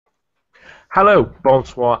Hello,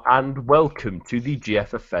 bonsoir, and welcome to the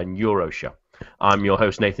GFFN Euro Show. I'm your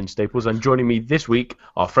host, Nathan Staples, and joining me this week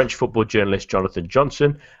are French football journalist Jonathan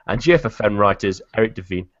Johnson and GFFN writers Eric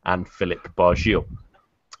Devine and Philippe Bargil.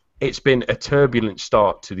 It's been a turbulent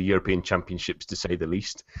start to the European Championships, to say the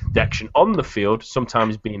least. The action on the field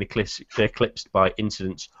sometimes being eclipsed by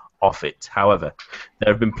incidents off it. However,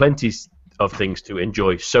 there have been plenty of things to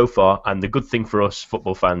enjoy so far, and the good thing for us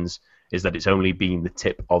football fans is that it's only been the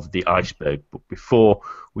tip of the iceberg. But before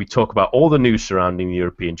we talk about all the news surrounding the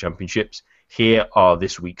European Championships, here are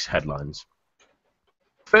this week's headlines.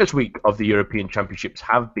 First week of the European Championships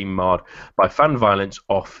have been marred by fan violence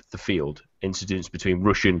off the field. Incidents between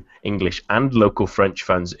Russian, English and local French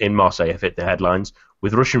fans in Marseille have hit the headlines,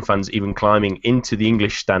 with Russian fans even climbing into the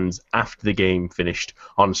English stands after the game finished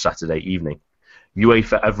on Saturday evening.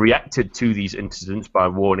 UEFA have reacted to these incidents by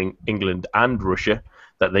warning England and Russia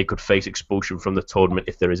that they could face expulsion from the tournament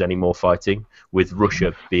if there is any more fighting, with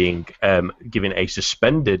Russia being given a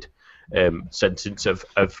suspended sentence of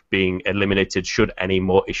being eliminated should any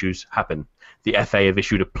more issues happen. The FA have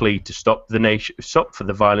issued a plea to stop for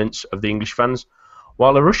the violence of the English fans,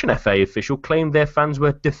 while a Russian FA official claimed their fans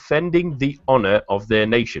were defending the honour of their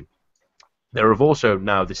nation. There have also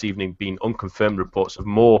now this evening been unconfirmed reports of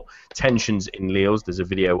more tensions in Lille. There's a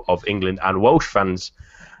video of England and Welsh fans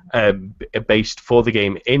based for the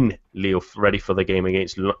game in Lille, ready for the game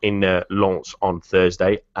against Lens on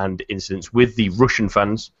Thursday, and incidents with the Russian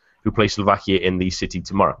fans who play Slovakia in the city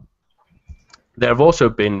tomorrow. There have also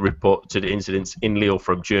been reported incidents in Lille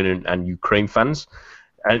from German and Ukraine fans,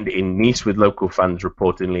 and in Nice with local fans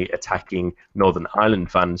reportedly attacking Northern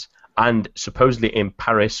Ireland fans, and supposedly in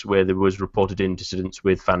Paris where there was reported incidents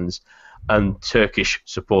with fans and Turkish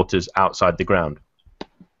supporters outside the ground.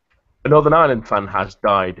 A Northern Ireland fan has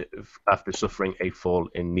died after suffering a fall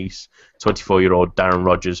in Nice. 24-year-old Darren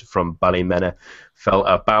Rogers from Ballymena fell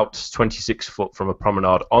about 26 foot from a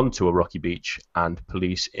promenade onto a rocky beach, and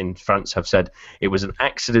police in France have said it was an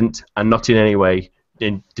accident and not in any way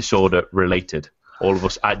disorder related. All of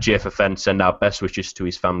us at GFFN send our best wishes to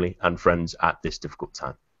his family and friends at this difficult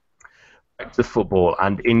time. Back to the football,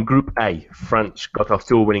 and in Group A, France got off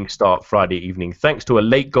to a winning start Friday evening thanks to a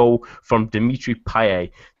late goal from Dimitri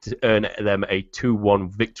Payet to earn them a 2-1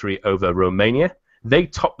 victory over Romania. They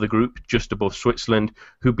topped the group just above Switzerland,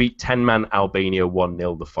 who beat 10-man Albania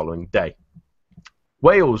 1-0 the following day.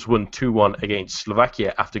 Wales won 2-1 against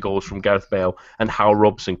Slovakia after goals from Gareth Bale and Hal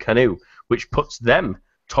Robson-Kanu, which puts them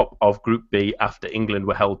top of Group B after England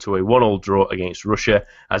were held to a 1-1 draw against Russia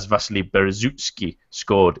as Vasily Berezutski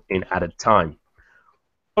scored in added time.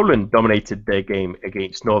 Poland dominated their game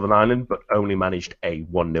against Northern Ireland but only managed a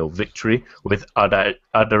 1-0 victory, with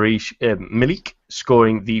Adarish Milik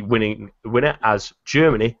scoring the winner as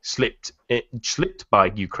Germany slipped by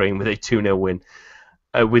Ukraine with a 2-0 win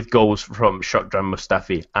with goals from Shkodran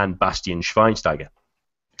Mustafi and Bastian Schweinsteiger.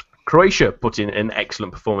 Croatia put in an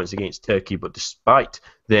excellent performance against Turkey, but despite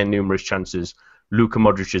their numerous chances, Luka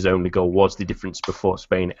Modric's only goal was the difference before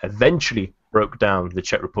Spain eventually broke down the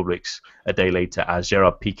Czech Republic's a day later as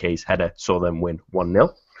Gerard Piqué's header saw them win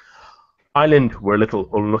 1-0. Ireland were a little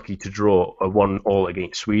unlucky to draw a 1-1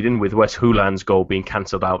 against Sweden, with Wes Houlihan's goal being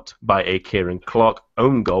cancelled out by a Kieran Clark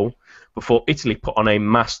own goal, before Italy put on a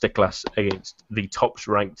masterclass against the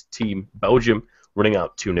top-ranked team Belgium, running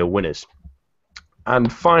out 2-0 winners.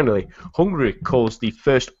 And finally, Hungary caused the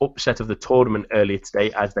first upset of the tournament earlier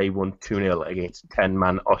today as they won 2-0 against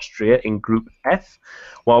 10-man Austria in Group F,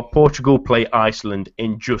 while Portugal play Iceland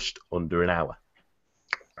in just under an hour.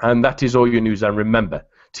 And that is all your news, and remember,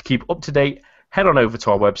 to keep up to date, head on over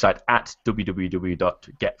to our website at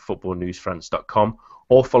www.getfootballnewsfrance.com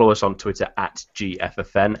or follow us on Twitter at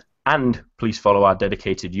GFFN, and please follow our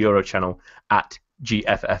dedicated Euro channel at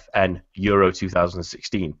GFFN Euro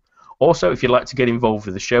 2016. Also, if you'd like to get involved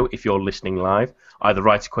with the show, if you're listening live, either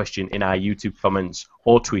write a question in our YouTube comments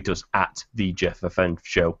or tweet us at the GFFN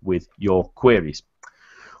Show with your queries.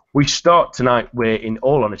 We start tonight where, in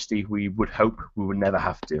all honesty, we would hope we would never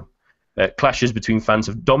have to. Clashes between fans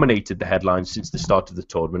have dominated the headlines since the start of the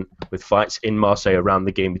tournament, with fights in Marseille around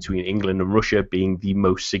the game between England and Russia being the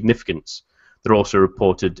most significant. There are also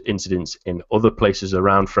reported incidents in other places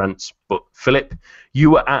around France. But, Philip, you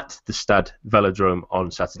were at the Stade Velodrome on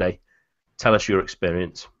Saturday. Tell us your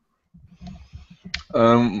experience.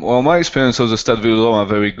 Well, my experience of the Stade Vélodrome are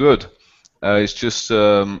very good. It's just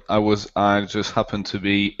I just happened to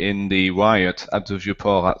be in the riot at the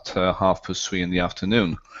Vieux-Port at 3:30 in the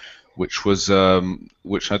afternoon, which I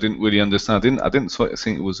didn't really understand. I didn't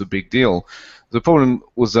think it was a big deal. The problem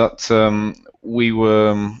was that we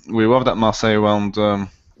arrived at Marseille around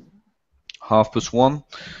 1:30.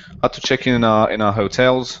 Had to check in our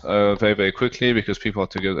hotels very, very quickly because people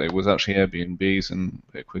had to go. It was actually Airbnbs, and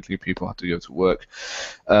very quickly people had to go to work.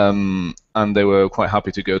 And they were quite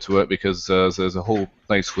happy to go to work because there's a whole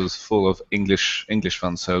place was full of English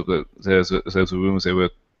fans. So there's a rumors there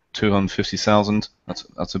were 250,000.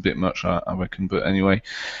 That's a bit much, I reckon. But anyway,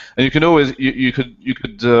 and you can always you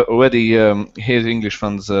could already hear the English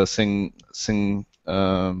fans sing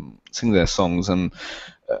their songs and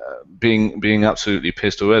being absolutely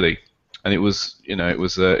pissed already. And it was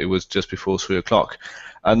it was just before 3 o'clock,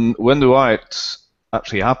 and when the riot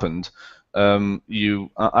actually happened.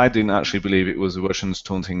 I didn't actually believe it was the Russians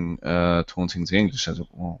taunting the English. I said,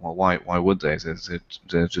 well, why would they?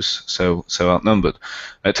 They're just so outnumbered.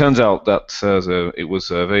 It turns out that it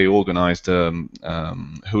was a very organized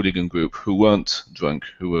hooligan group who weren't drunk,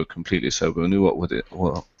 who were completely sober, who knew what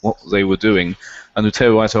they were doing, and who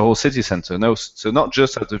terrorized the whole city center. No, so not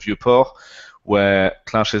just at the Vieux-Port, where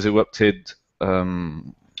clashes erupted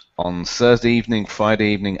on Thursday evening,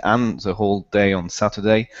 Friday evening, and the whole day on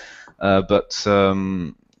Saturday. But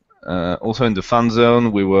also in the fan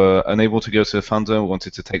zone, we were unable to go to the fan zone. We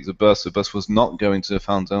wanted to take the bus. The bus was not going to the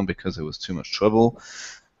fan zone because there was too much trouble.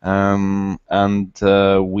 And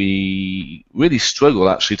we really struggled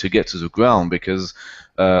actually to get to the ground because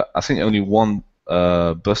I think only one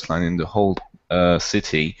bus line in the whole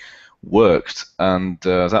city worked, and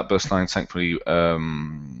that bus line thankfully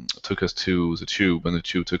took us to the tube, and the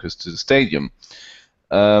tube took us to the stadium.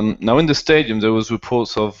 Now in the stadium there was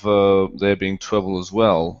reports of there being trouble as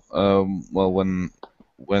well. Well, when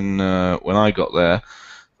I got there,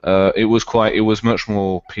 it was much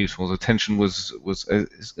more peaceful. The tension was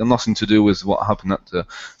nothing to do with what happened at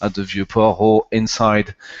the Vieux-Port or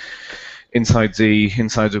inside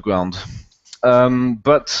the ground.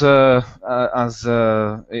 But as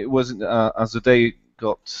the day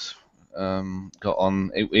got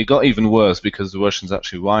on, it got even worse because the Russians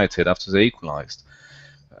actually rioted after they equalized.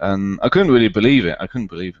 And I couldn't really believe it. I couldn't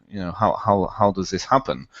believe, how does this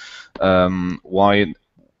happen? Why?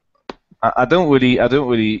 I don't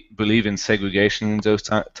really believe in segregation in those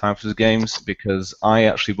types of games because I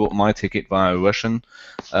actually bought my ticket via Russian.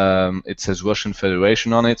 It says Russian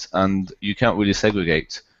Federation on it, and you can't really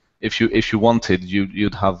segregate. If you wanted,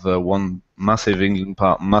 you'd have one massive England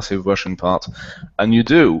part, massive Russian part, and you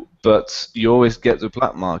do. But you always get the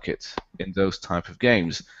black market in those type of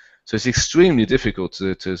games. So it's extremely difficult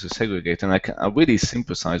to segregate, and I really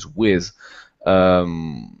sympathize with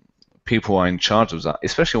people who are in charge of that,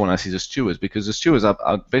 especially when I see the stewards, because the stewards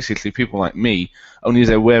are basically people like me, only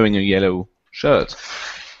they're wearing a yellow shirt.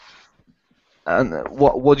 And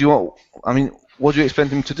what do you want? I mean, what do you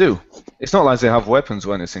expect them to do? It's not like they have weapons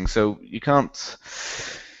or anything, so you can't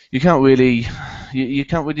really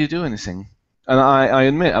do anything. And I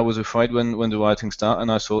admit I was afraid when the rioting started,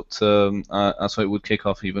 and I thought it would kick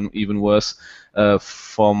off even worse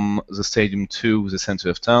from the stadium to the center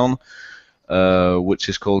of town, which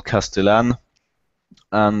is called Castellane,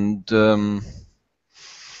 and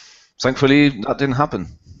thankfully that didn't happen.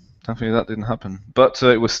 But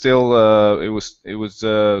it was still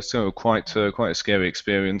quite a scary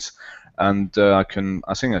experience, and I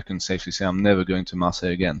think I can safely say I'm never going to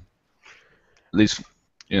Marseille again. At least,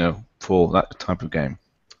 for that type of game.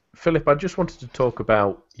 Philip, I just wanted to talk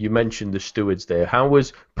about, you mentioned the stewards there. How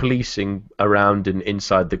was policing around and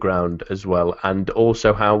inside the ground as well? And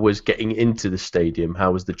also, how was getting into the stadium?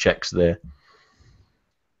 How was the checks there?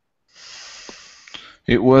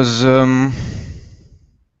 It was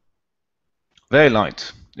very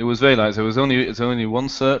light. It was very light. There was only one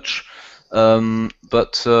search,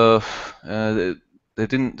 but they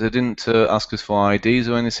didn't ask us for IDs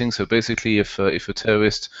or anything. So basically, if a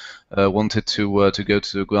terrorist wanted to go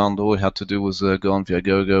to the ground, all he had to do was go on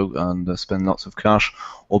Viagogo and spend lots of cash,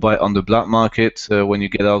 or buy on the black market. When you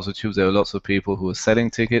get out of the tube, there are lots of people who are selling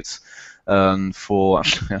tickets for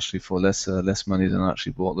actually for less money than I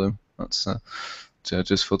actually bought them. That's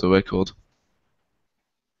just for the record.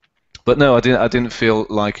 But no, I didn't feel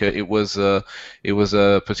like it was a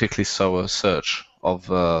particularly thorough search of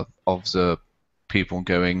the people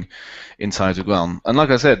going inside the ground. And like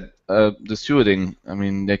I said, the stewarding, I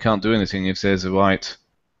mean, they can't do anything if there's a riot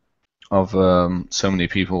of so many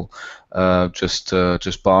people just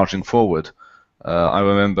barging forward. I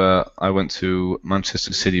remember I went to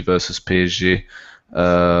Manchester City versus PSG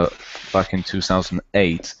back in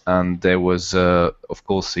 2008, and there was, of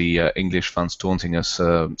course, the English fans taunting us,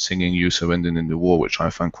 singing "You Surrendered in the War," which I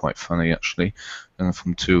found quite funny, actually,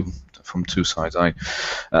 from two sides. I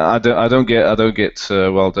don't get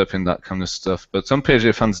riled up in that kind of stuff, but some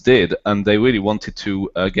PSG fans did, and they really wanted to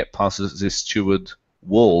get past this steward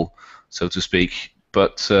wall so to speak.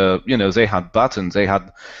 But they had batons, they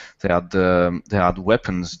had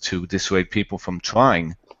weapons to dissuade people from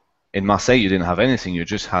trying. In Marseille, you didn't have anything. You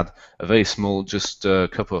just had a very small, just a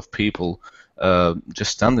couple of people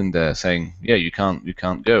just standing there saying, "Yeah, you can't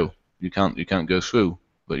go, you can't go through.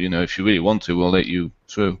 But if you really want to, we'll let you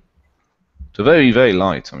through." So very, very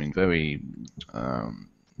light. I mean, very. I'm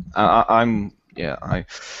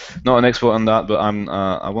not an expert on that, but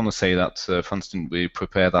I want to say that France didn't really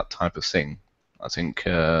prepare that type of thing. I think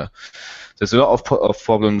there's a lot of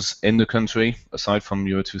problems in the country aside from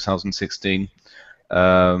Euro 2016.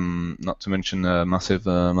 Not to mention a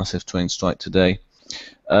massive train strike today,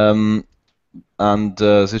 and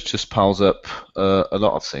this just piles up a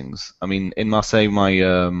lot of things. I mean, in Marseille, my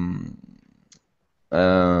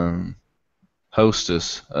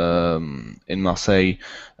hostess in Marseille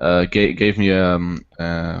gave me a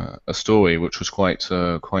story which was quite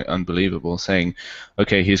unbelievable, saying,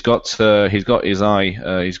 okay, he's got his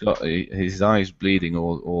eye, he's got his eyes bleeding,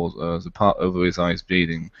 or the part over his eyes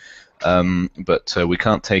bleeding, but we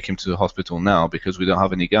can't take him to the hospital now because we don't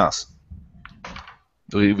have any gas.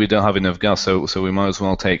 We don't have enough gas, so we might as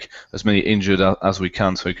well take as many injured as we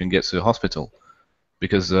can so he can get to the hospital.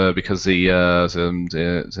 Because there's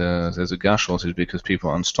a gas shortage because people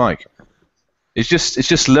are on strike. It's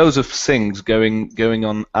just loads of things going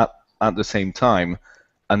on at the same time,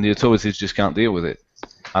 and the authorities just can't deal with it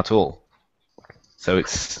at all. So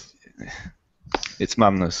it's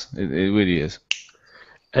madness. It really is.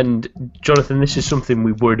 And Jonathan, this is something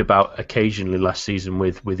we worried about occasionally last season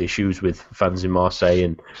with issues with fans in Marseille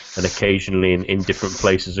and occasionally in different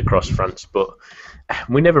places across France, but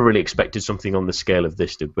we never really expected something on the scale of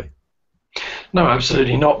this, did we? No,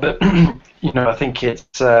 absolutely not. But I think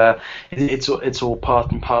it's all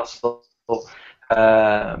part and parcel.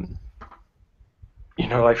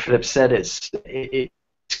 Like Philip said, it's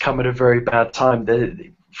come at a very bad time.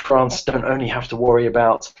 France don't only have to worry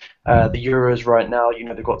about the Euros right now.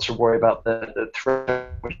 They've got to worry about the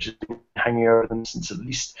threat which has been hanging over them since at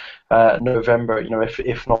least November.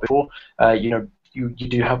 If not before. You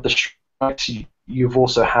do have the strikes. You've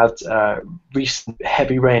also had recent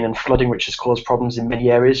heavy rain and flooding, which has caused problems in many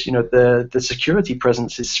areas. The security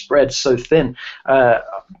presence is spread so thin.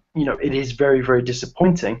 It is very, very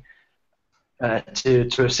disappointing to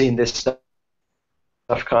have seen this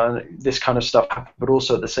kind of stuff happen. But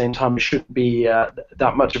also at the same time, it shouldn't be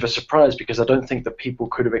that much of a surprise, because I don't think that people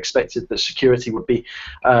could have expected that security would be,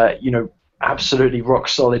 absolutely rock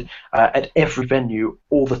solid at every venue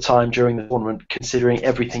all the time during the tournament, considering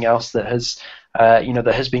everything else that has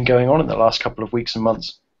been going on in the last couple of weeks and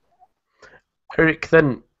months. Eric,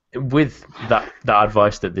 then, with that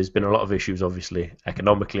advice that there's been a lot of issues, obviously,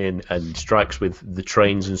 economically and strikes with the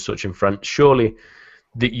trains and such in France, surely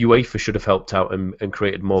the UEFA should have helped out and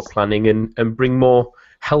created more planning and bring more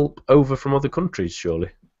help over from other countries, surely.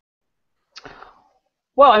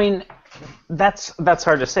 Well, I mean, that's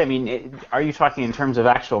hard to say. I mean, are you talking in terms of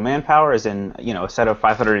actual manpower, as in, a set of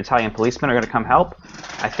 500 Italian policemen are going to come help?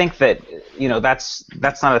 I think that, that's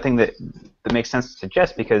not a thing that makes sense to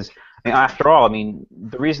suggest, because, after all,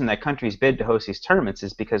 the reason that countries bid to host these tournaments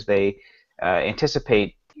is because they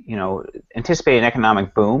anticipate an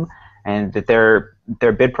economic boom, and that their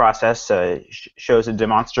bid process shows a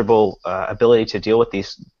demonstrable ability to deal with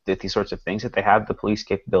these sorts of things. That they have the police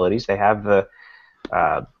capabilities, they have the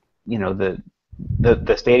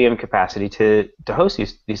stadium capacity to host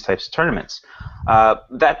these types of tournaments.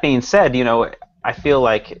 That being said, I feel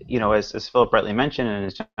like, as Philip rightly mentioned, and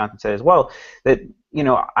as Jonathan said as well, that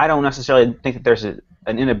I don't necessarily think that there's an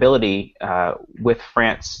inability with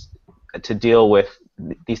France to deal with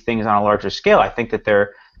these things on a larger scale. I think that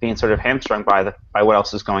they're being sort of hamstrung by what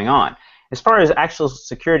else is going on. As far as actual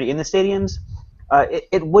security in the stadiums,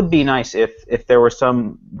 it would be nice if there was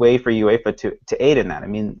some way for UEFA to aid in that.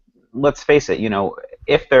 Let's face it,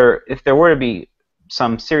 if there were to be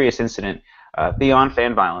some serious incident beyond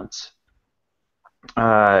fan violence,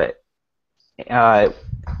 then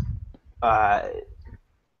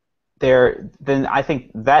I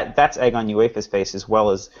think that's egg on UEFA's face, as well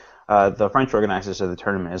as the French organizers of the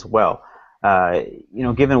tournament as well.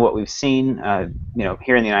 Given what we've seen,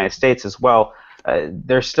 here in the United States as well,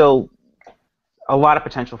 there's still a lot of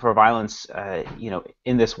potential for violence,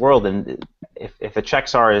 in this world. And if the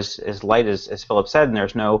checks are as light as Philip said, and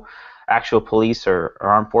there's no actual police or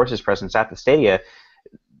armed forces presence at the stadia,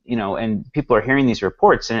 and people are hearing these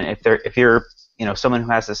reports, and if you're someone who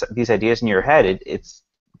has these ideas in your head, it's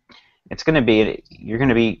going to be you're going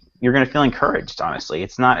to feel encouraged. Honestly,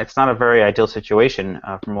 it's not a very ideal situation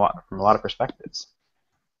from a lot of perspectives.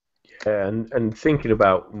 And thinking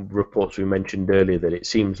about reports we mentioned earlier, that it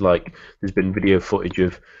seems like there's been video footage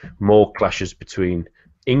of more clashes between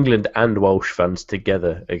England and Welsh fans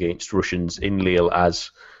together against Russians in Lille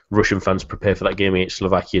as Russian fans prepare for that game against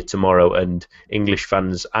Slovakia tomorrow, and English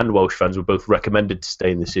fans and Welsh fans were both recommended to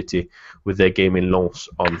stay in the city with their game in Lens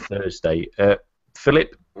on Thursday.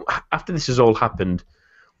 Philip, after this has all happened,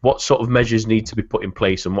 what sort of measures need to be put in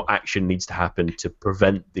place and what action needs to happen to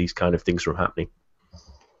prevent these kind of things from happening?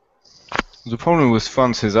 The problem with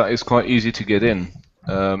France is that it's quite easy to get in.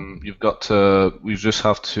 You just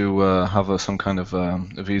have to have some kind of a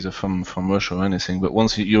visa from Russia or anything. But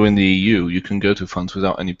once you're in the EU, you can go to France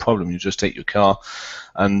without any problem. You just take your car,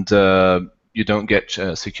 and you don't get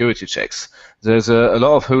security checks. There's a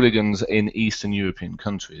lot of hooligans in Eastern European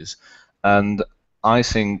countries, and I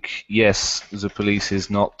think yes, the police is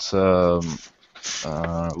not.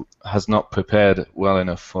 Has not prepared well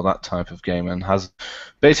enough for that type of game, and has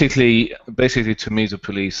basically to me the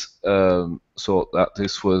police thought that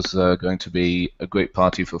this was going to be a great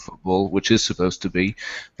party for football, which is supposed to be,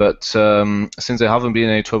 but since they haven't been in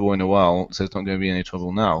any trouble in a while, there's not going to be any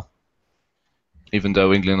trouble now, even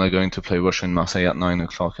though England are going to play Russia in Marseille at 9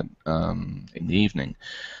 o'clock in the evening.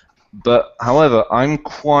 But however, I'm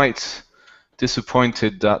quite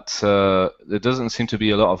disappointed that there doesn't seem to be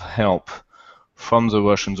a lot of help from the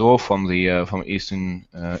Russians or from the from Eastern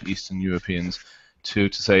Europeans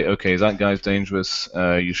to say, okay, that guy's dangerous.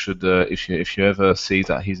 You should, if you ever see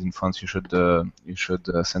that he's in France, you should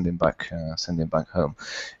send him back home.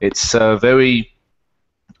 It's very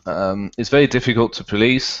difficult to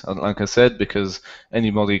police, like I said, because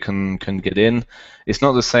anybody can get in. It's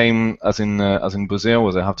not the same as in Brazil,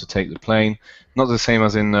 where they have to take the plane. Not the same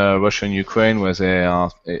as in Russia and Ukraine, where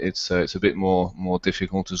it's a bit more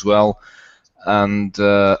difficult as well. And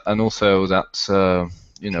also that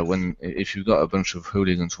if you've got a bunch of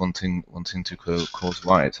hooligans wanting to cause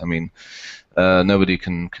riots, I mean, nobody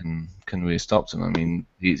can really stop them. I mean,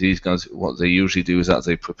 these guys, what they usually do is that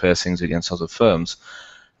they prepare things against other firms,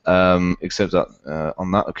 except that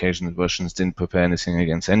on that occasion the Russians didn't prepare anything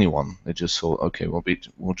against anyone. They just thought, okay,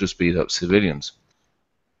 we'll just beat up civilians,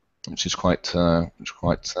 which is quite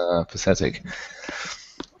pathetic.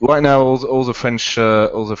 Right now, all the French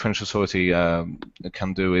authority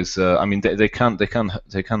can do is, I mean, they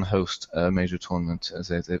can host a major tournament as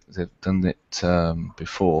they've done it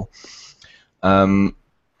before.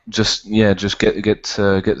 Just get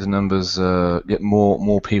the numbers, get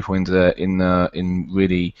more people in there in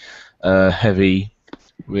really heavy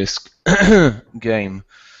risk game,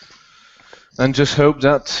 and just hope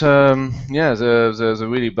that the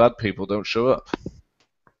really bad people don't show up.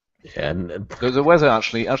 Yeah, and the weather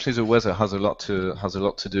actually the weather has a lot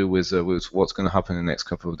to do with what's going to happen in the next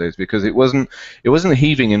couple of days, because it wasn't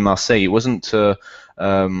heaving in Marseille. It wasn't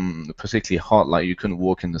particularly hot, like you couldn't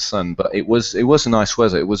walk in the sun, but it was a nice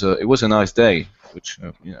weather. It was a nice day, which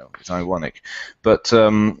is ironic. But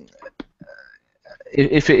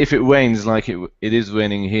if it rains like it is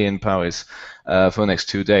raining here in Paris for the next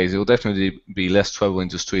 2 days, it will definitely be less trouble in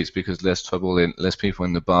the streets, because less people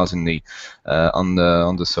in the bars on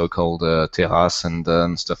the so-called terrace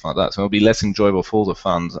and stuff like that. So it'll be less enjoyable for all the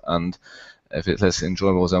fans, and if it's less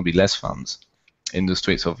enjoyable, there'll be less fans in the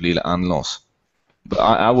streets of Lille and Lens. But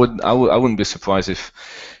I wouldn't be surprised if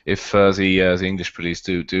the English police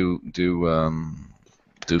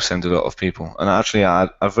do send a lot of people. And actually,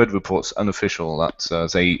 I've read reports, unofficial, that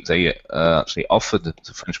they actually offered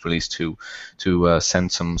the French police to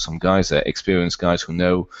send some guys there, experienced guys who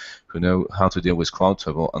know how to deal with crowd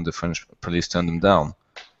trouble, and the French police turned them down.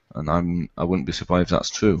 And I wouldn't be surprised if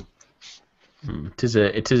that's true.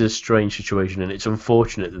 It is a strange situation, and it's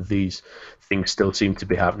unfortunate that these things still seem to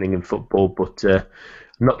be happening in football. But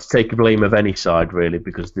not to take the blame of any side, really,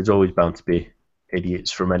 because there's always bound to be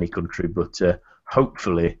idiots from any country. But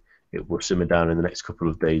hopefully it will simmer down in the next couple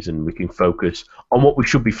of days, and we can focus on what we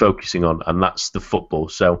should be focusing on, and that's the football.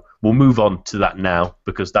 So we'll move on to that now,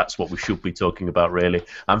 because that's what we should be talking about, really.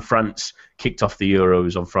 And France kicked off the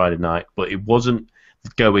Euros on Friday night, but it wasn't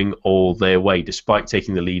going all their way, despite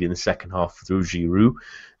taking the lead in the second half through Giroud.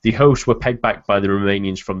 The hosts were pegged back by the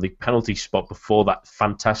Romanians from the penalty spot before that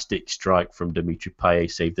fantastic strike from Dimitri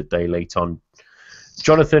Payet saved the day late on.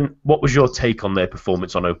 Jonathan, what was your take on their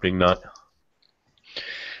performance on opening night?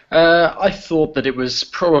 I thought that it was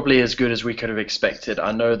probably as good as we could have expected.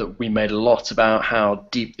 I know that we made a lot about how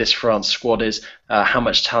deep this France squad is, how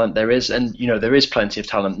much talent there is, and there is plenty of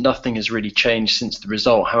talent. Nothing has really changed since the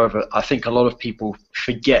result. However, I think a lot of people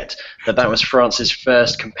forget that was France's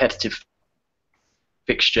first competitive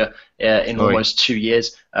fixture in almost 2 years.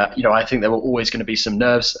 I think there were always going to be some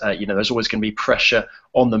nerves. There's always going to be pressure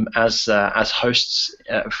on them as hosts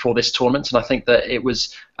for this tournament, and I think that it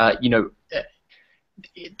was,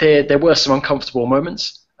 there were some uncomfortable moments.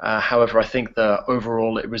 However, I think that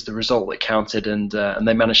overall it was the result that counted, and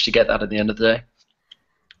they managed to get that at the end of the day.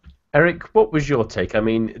 Eric, what was your take? I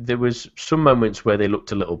mean, there was some moments where they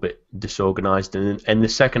looked a little bit disorganised, and in the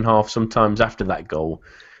second half, sometimes after that goal,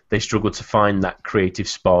 they struggled to find that creative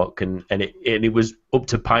spark, and it was up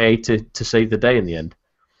to Payet to save the day in the end.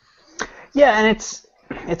 Yeah, and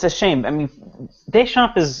it's a shame. I mean,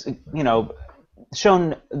 Deschamps has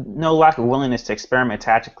shown no lack of willingness to experiment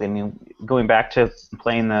tactically. I mean, going back to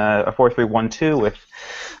playing a 4-3-1-2 with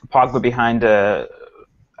Pogba behind, I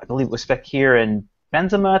believe it was Fekir and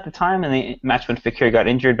Benzema at the time, and the match when Fekir got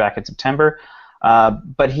injured back in September.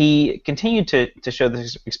 But he continued to show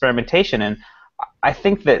this experimentation, and I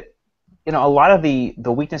think that a lot of the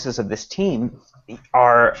weaknesses of this team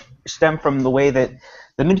stem from the way that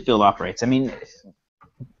the midfield operates. I mean,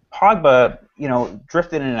 Pogba,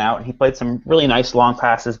 drifted in and out, and he played some really nice long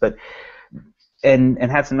passes, and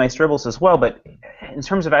had some nice dribbles as well. But in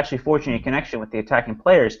terms of actually forging a connection with the attacking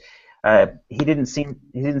players, he didn't seem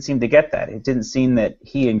to get that. It didn't seem that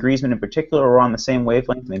he and Griezmann in particular were on the same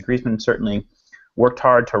wavelength. I mean, Griezmann certainly worked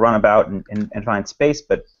hard to run about and find space,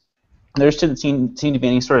 but there just didn't seem to be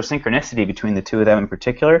any sort of synchronicity between the two of them in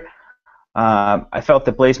particular. I felt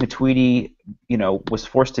that Blaise Matuidi, was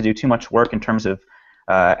forced to do too much work in terms of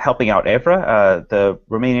helping out Evra. The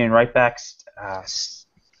Romanian right backs.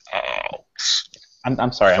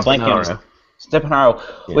 I'm sorry, I'm blanking on his. Stepanaro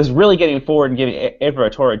was really getting forward and giving Evra a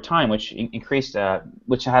torrid time, which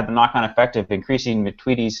which had the knock-on effect of increasing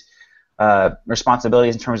Matuidi's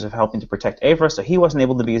responsibilities in terms of helping to protect Evra, so he wasn't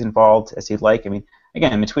able to be as involved as he'd like. I mean,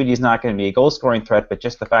 again, Matuidi is not going to be a goal-scoring threat, but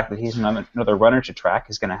just the fact that he's another runner to track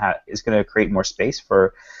is going to create more space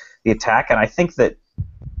for the attack. And I think that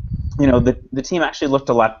the team actually looked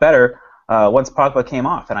a lot better once Pogba came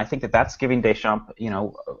off, and I think that that's giving Deschamps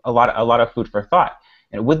a lot of food for thought.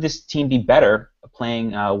 And would this team be better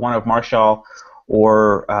playing one of Martial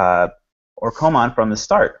or Coman from the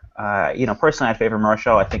start? Personally, I favor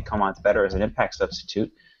Martial. I think Coman's better as an impact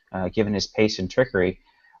substitute, given his pace and trickery,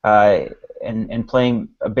 and playing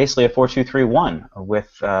basically a 4-2-3-1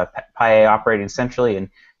 with Payet operating centrally and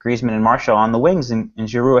Griezmann and Martial on the wings and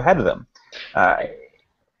Giroud ahead of them.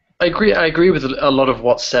 I agree with a lot of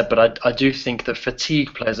what's said, but I do think that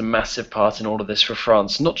fatigue plays a massive part in all of this for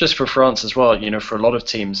France. Not just for France as well, for a lot of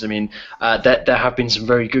teams. I mean, there have been some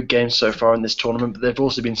very good games so far in this tournament, but there have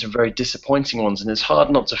also been some very disappointing ones, and it's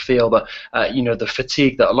hard not to feel that, the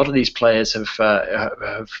fatigue that a lot of these players have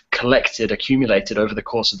accumulated over the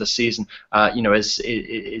course of the season,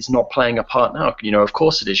 is not playing a part now. Of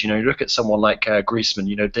course it is. You look at someone like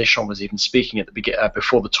Griezmann. Deschamps was even speaking at the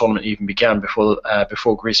before the tournament even began, before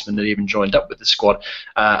Griezmann that even joined up with the squad,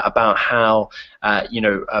 about how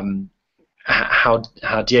Diego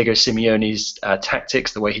Simeone's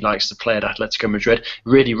tactics, the way he likes to play at Atletico Madrid,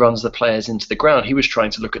 really runs the players into the ground. He was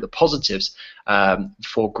trying to look at the positives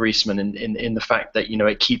for Griezmann in the fact that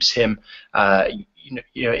it keeps him.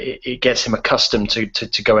 It gets him accustomed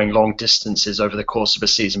to going long distances over the course of a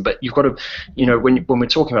season. But you've got to, when we're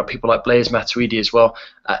talking about people like Blaise Matuidi as well,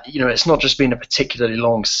 it's not just been a particularly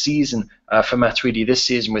long season for Matuidi this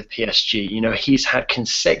season with PSG. He's had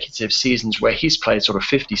consecutive seasons where he's played sort of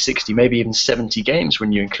 50, 60, maybe even 70 games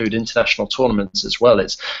when you include international tournaments as well.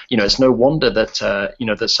 It's no wonder that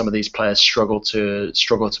that some of these players struggle to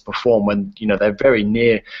perform when they're very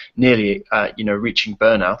nearly reaching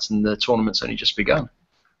burnout, and the tournament's only just begun.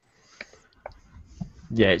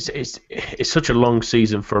 Yeah, it's such a long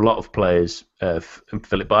season for a lot of players,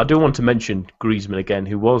 Philip. But I do want to mention Griezmann again,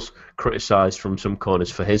 who was criticised from some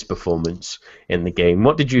corners for his performance in the game.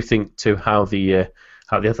 What did you think to how the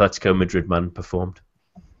Atletico Madrid man performed?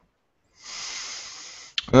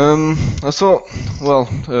 I thought,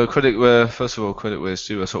 credit where it's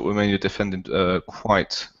due. I thought Romania defended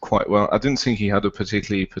quite well. I didn't think he had a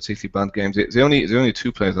particularly bad game. The only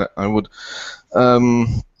two players that I would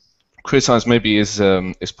criticize maybe is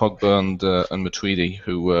Pogba and Matuidi,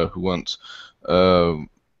 who weren't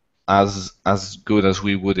as good as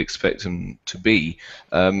we would expect him to be.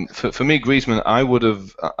 For me, Griezmann, I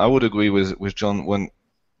would agree with John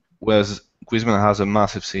whereas Griezmann has a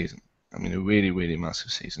massive season. I mean, a really, really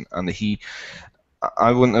massive season, and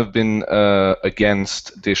I wouldn't have been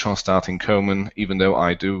against Deschamps starting Coman, even though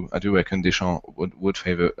I do reckon Deschamps would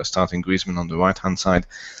favour starting Griezmann on the right hand side,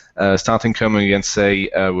 starting Coman against say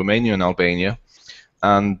Romania and Albania,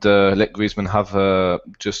 and let Griezmann have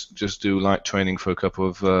just do light training for a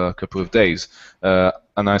couple of days.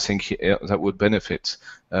 I think that would benefit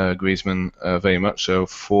Griezmann very much so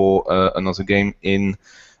for another game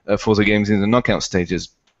for the games in the knockout stages.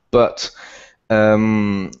 But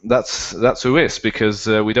that's a risk, because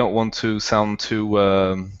we don't want to sound too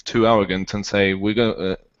arrogant and say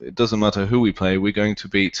it doesn't matter who we play, we're going to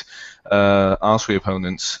beat our three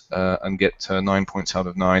opponents and get 9 points out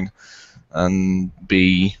of 9 and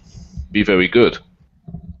be very good.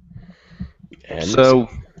 And so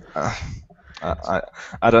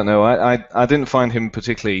I don't know. I didn't find him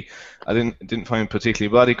particularly. I didn't find him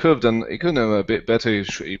particularly bad. He could have done a bit better.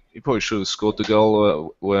 He probably should have scored the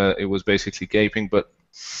goal where it was basically gaping. But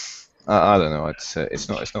I don't know. It's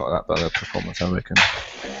not that bad a performance, I reckon.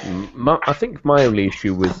 I think my only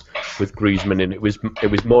issue with Griezmann, and it was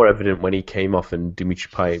more evident when he came off and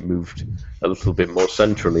Dimitri Payet moved a little bit more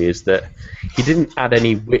centrally, is that he didn't add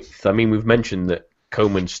any width. I mean, we've mentioned that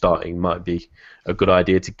Coman starting might be a good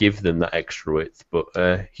idea to give them that extra width, but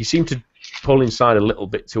he seemed to pull inside a little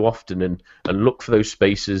bit too often and look for those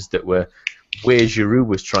spaces that were where Giroud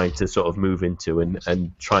was trying to sort of move into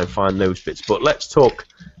and try and find those bits. But let's talk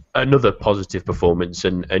another positive performance,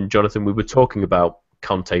 and Jonathan, we were talking about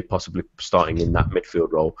Conte possibly starting in that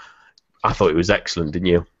midfield role. I thought it was excellent, didn't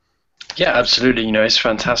you? Yeah, absolutely. It's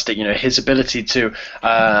fantastic. His ability to, to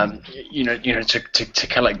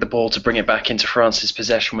collect the ball, to bring it back into France's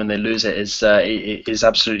possession when they lose it is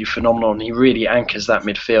absolutely phenomenal, and he really anchors that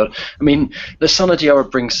midfield. I mean, Lassana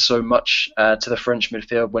Diarra brings so much to the French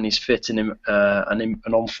midfield when he's fit and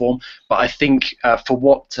on form. But I think for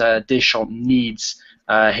what Deschamps needs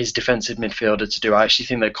his defensive midfielder to do, I actually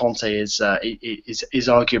think that Conte is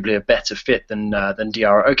arguably a better fit than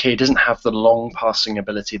Diarra. Okay, he doesn't have the long passing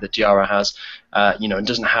ability that Diarra has, and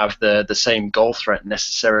doesn't have the same goal threat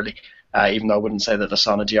necessarily. Even though I wouldn't say that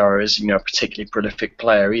Lassana Diarra is a particularly prolific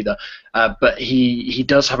player either, but he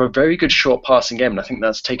does have a very good short passing game, and I think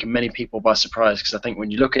that's taken many people by surprise, because I think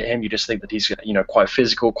when you look at him, you just think that he's quite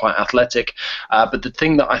physical, quite athletic. But the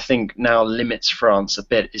thing that I think now limits France a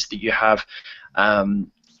bit is that you have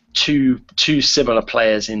two similar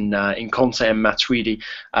players in Conte and Matuidi.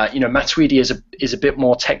 Matuidi is a bit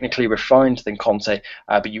more technically refined than Conte,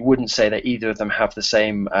 but you wouldn't say that either of them have the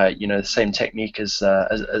same the same technique as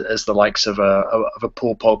the likes of a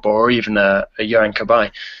Paul Pogba or even a Yohan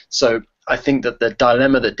Cabaye. So I think that the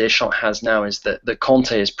dilemma that Deschamps has now is that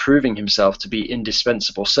Conte is proving himself to be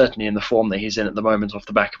indispensable, certainly in the form that he's in at the moment off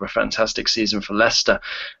the back of a fantastic season for Leicester.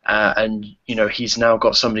 And he's now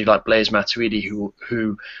got somebody like Blaise Matuidi who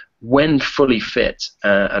when fully fit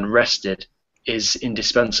and rested, is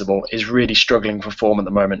indispensable, is really struggling for form at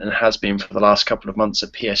the moment, and has been for the last couple of months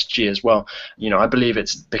at PSG as well. I believe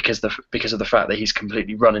it's because of the fact that he's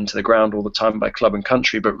completely run into the ground all the time by club and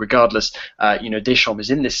country. But regardless, Deschamps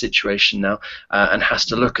is in this situation now and has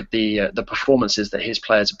to look at the performances that his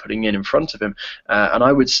players are putting in front of him. And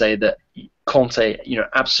I would say that Conte,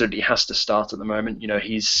 absolutely has to start at the moment.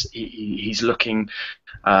 He's looking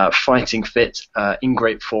fighting fit, in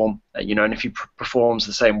great form. And if he performs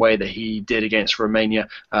the same way that he did against Romania,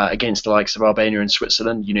 against the likes of Albania and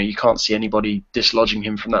Switzerland, you can't see anybody dislodging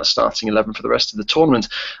him from that starting 11 for the rest of the tournament.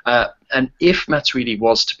 And if Matuidi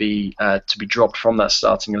was to be dropped from that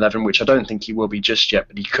starting 11, which I don't think he will be just yet,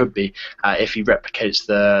 but he could be if he replicates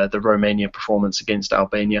the Romania performance against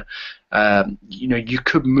Albania, you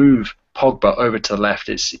could move Pogba over to the left.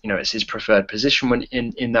 It's his preferred position when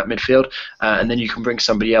in that midfield, and then you can bring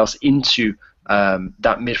somebody else into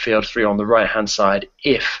that midfield three on the right hand side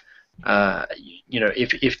if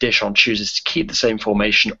Deschamps chooses to keep the same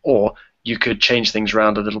formation, or you could change things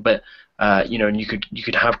around a little bit. And you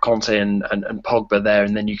could have Conte and Pogba there,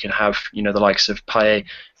 and then you can have the likes of Payet,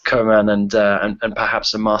 Coman, and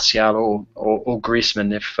perhaps a Martial or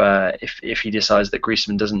Griezmann if he decides that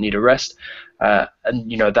Griezmann doesn't need a rest, and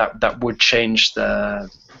that would change the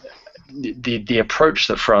approach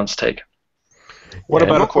that France take. What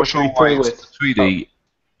about a 4-3-3 with 3D?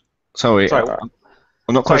 Sorry, I'm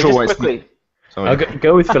not quite sure why it's quickly. Sorry. I'll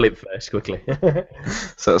go with Philip first, quickly.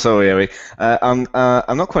 Sorry, Eric. I'm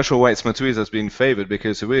not quite sure why it's Matuidi that's been favoured,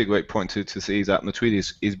 because a really great point to see is that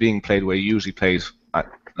Matuidi is being played where he usually plays at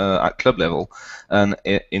club level, and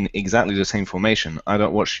in exactly the same formation. I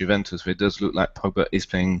don't watch Juventus, but it does look like Pogba is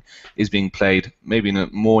being played maybe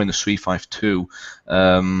more in a 3-5-2,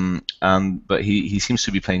 but he seems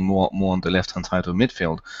to be playing more on the left hand side of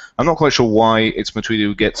midfield. I'm not quite sure why it's Matuidi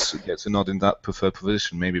who gets a nod in that preferred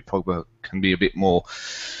position. Maybe Pogba can be a bit more,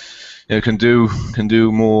 can do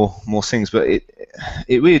more things, but it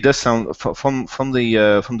really does sound from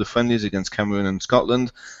the friendlies against Cameroon and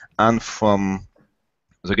Scotland, and from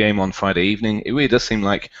the game on Friday evening, it really does seem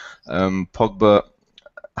like Pogba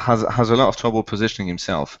has a lot of trouble positioning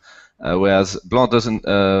himself, whereas Deschamps doesn't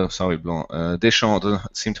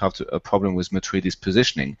seem to have a problem with Matuidi's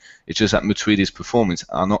positioning. It's just that Matuidi's performances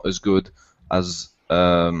are not as good as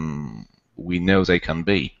we know they can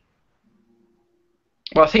be.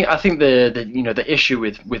 Well, I think the issue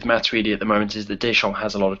with Matuidi at the moment is that Deschamps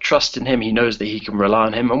has a lot of trust in him. He knows that he can rely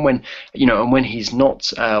on him, and when he's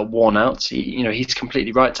not worn out, he's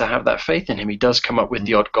completely right to have that faith in him. He does come up with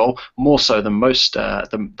the odd goal, more so than most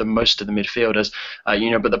most of the midfielders.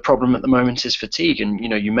 But the problem at the moment is fatigue, and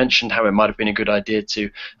you mentioned how it might have been a good idea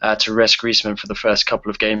to rest Griezmann for the first couple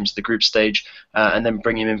of games, the group stage, and then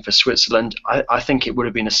bring him in for Switzerland. I think it would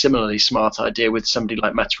have been a similarly smart idea with somebody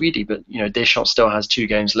like Matuidi, but Deschamps still has 2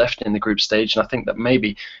 games left in the group stage, and I think that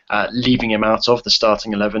maybe leaving him out of the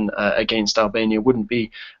starting 11 against Albania wouldn't be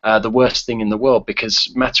the worst thing in the world,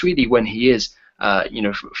 because Matuidi, when he is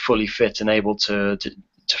fully fit and able to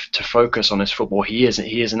focus on his football, he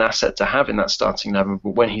is an asset to have in that starting 11.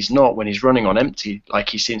 But when he's not, when he's running on empty like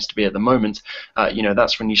he seems to be at the moment,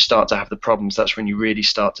 that's when you start to have the problems. That's when you really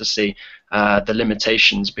start to see the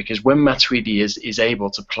limitations, because when Matuidi is able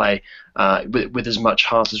to play with as much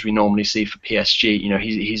heart as we normally see for PSG,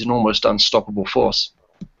 he's an almost unstoppable force.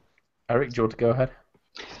 Eric, do you want to go ahead?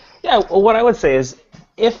 Yeah, well, what I would say is,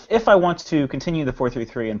 if I want to continue the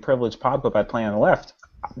 4-3-3 and privilege Pogba by playing on the left,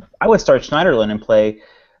 I would start Schneiderlin and play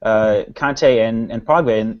Kanté and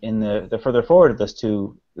Pogba in the further forward of those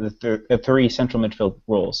two, the 3 central midfield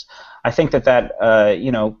roles. I think that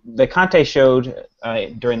the Kanté showed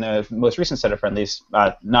during the most recent set of friendlies,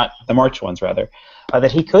 not the March ones rather,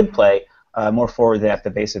 that he could play more forward at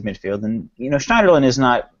the base of midfield. And Schneiderlin is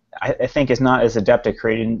not, I think, is not as adept at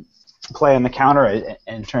creating play on the counter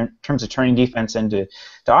in terms of turning defense into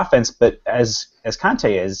offense, but as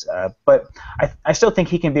Kanté is. But I still think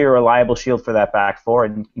he can be a reliable shield for that back four,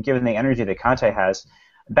 and given the energy that Kanté has,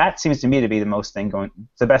 that seems to me to be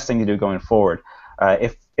the best thing to do going forward.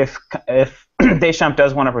 If Deschamps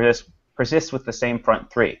does want to persist with the same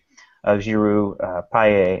front 3 of Giroud,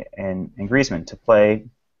 Payet, and Griezmann, to play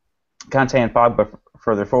Kanté and Pogba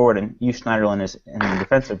further forward and use Schneiderlin in the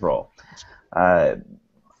defensive role.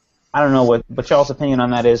 I don't know what y'all's opinion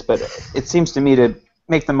on that is, but it seems to me to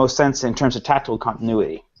make the most sense in terms of tactical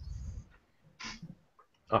continuity.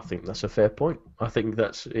 I think that's a fair point. I think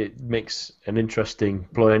it makes an interesting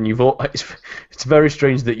ploy, and it's very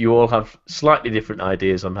strange that you all have slightly different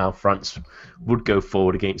ideas on how France would go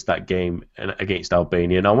forward against that game and against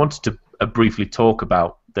Albania. And I wanted to briefly talk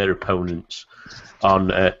about their opponents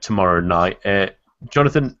on tomorrow night.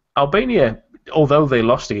 Jonathan, Albania, although they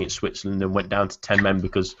lost against Switzerland and went down to 10 men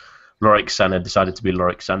because Lorik Sana decided to be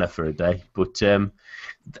Lorik Sana for a day, but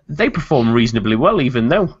they performed reasonably well, even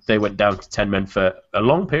though they went down to 10 men for a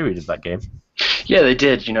long period of that game. Yeah, they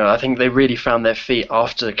did. I think they really found their feet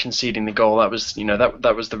after conceding the goal. That was,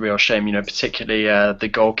 that was the real shame. Particularly the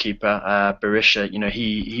goalkeeper, Berisha.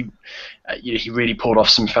 He really pulled off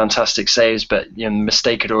some fantastic saves, but the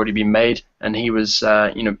mistake had already been made, and he was,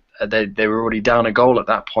 they were already down a goal at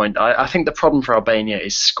that point. I think the problem for Albania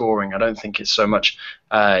is scoring. I don't think it's so much,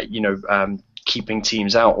 keeping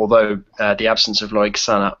teams out. Although the absence of Loik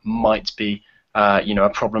Sana might be a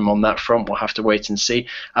problem on that front. We'll have to wait and see.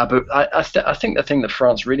 But I think the thing that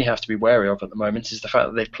France really have to be wary of at the moment is the fact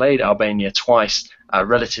that they've played Albania twice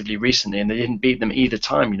relatively recently, and they didn't beat them either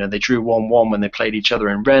time. They drew 1-1 when they played each other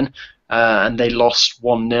in Rennes, and they lost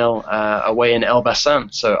 1-0 away in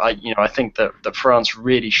Elbasan. So I think that France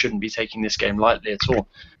really shouldn't be taking this game lightly at all.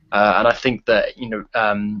 And I think that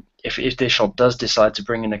if Deschamps does decide to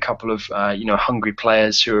bring in a couple of hungry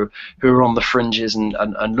players who are on the fringes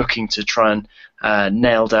and looking to try and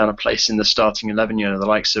nail down a place in the starting 11, the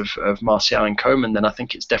likes of Martial and Coman, then I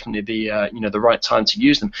think it's definitely the right time to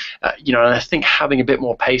use them. And I think having a bit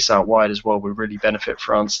more pace out wide as well would really benefit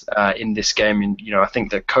France in this game. And I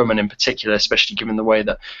think that Coman in particular, especially given the way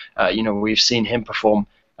that we've seen him perform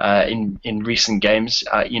in recent games,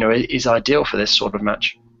 is ideal for this sort of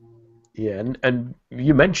match. Yeah, and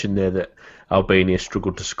you mentioned there that Albania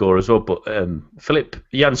struggled to score as well, but Philippe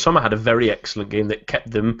Jan Sommer had a very excellent game that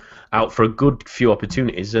kept them out for a good few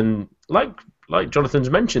opportunities, and like Jonathan's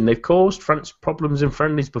mentioned, they've caused France problems in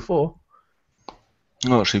friendlies before.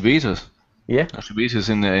 No, actually beat us. Yeah, actually beat us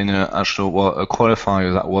in a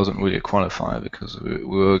qualifier that wasn't really a qualifier, because we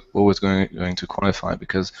were always going to qualify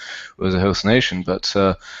because it was a host nation. But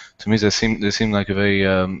to me, they seem like a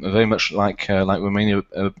very much like Romania.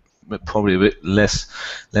 But probably a bit less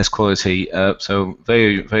quality. So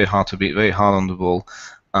very, very hard to beat, very hard on the ball,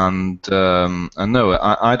 and no,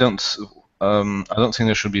 I don't. I don't think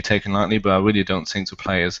they should be taken lightly, but I really don't think the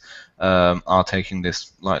players are taking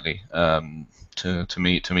this lightly. To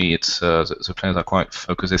me, it's the players are quite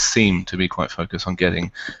focused. They seem to be quite focused on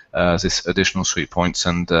getting this additional 3 points,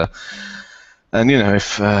 and you know,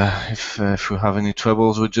 if we have any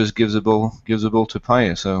troubles, we just give the ball to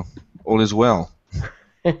Payet, so all is well.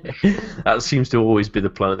 That seems to always be the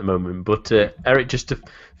plan at the moment. But Eric, just to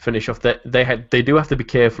finish off, they do have to be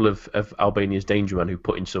careful of Albania's danger man, who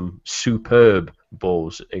put in some superb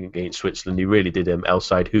balls against Switzerland. He really did. El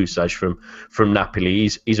Said Husaj from Napoli.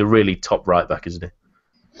 He's a really top right back, isn't he?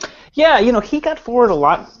 Yeah, you know, he got forward a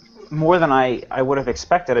lot more than I would have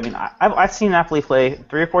expected. I mean, I've seen Napoli play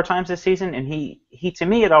 3 or 4 times this season, and he to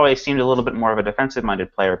me it always seemed a little bit more of a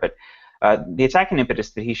defensive-minded player, but the attacking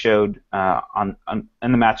impetus that he showed in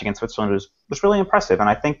the match against Switzerland was really impressive, and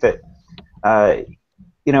I think that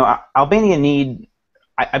you know, Albania need.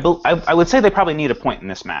 I would say they probably need a point in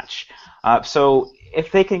this match. So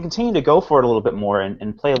if they can continue to go for it a little bit more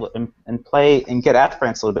and play and get at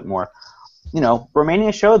France a little bit more, you know,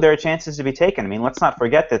 Romania showed there are chances to be taken. I mean, let's not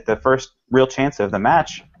forget that the first real chance of the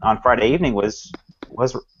match on Friday evening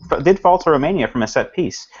did fall to Romania from a set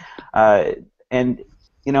piece, and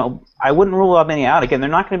you know, I wouldn't rule Albania out. Again, they're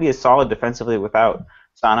not going to be as solid defensively without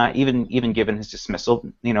Sana, even given his dismissal.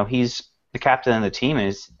 You know, he's the captain of the team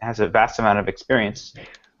and has a vast amount of experience.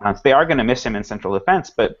 They are going to miss him in central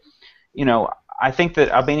defense, but you know, I think that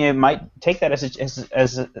Albania might take that as a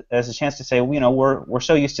chance to say, you know, we're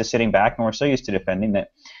so used to sitting back and we're so used to defending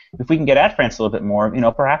that if we can get at France a little bit more, you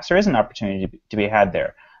know, perhaps there is an opportunity to be had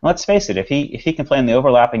there. And let's face it, if he can play in the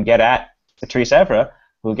overlap and get at Patrice Evra,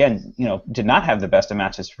 who again, you know, did not have the best of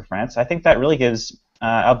matches for France, I think that really gives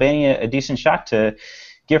Albania a decent shot to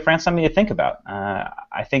give France something to think about.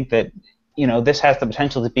 I think that, you know, this has the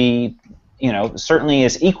potential to be, you know, certainly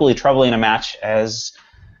as equally troubling a match as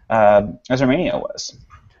Romania was.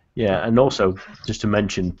 Yeah, and also just to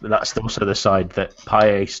mention, that's also the side that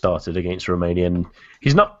Payet started against Romania, and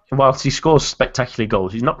he's not, whilst he scores spectacular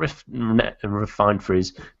goals, he's not refined for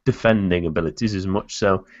his defending abilities as much.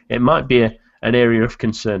 So it might be an area of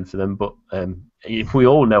concern for them, but we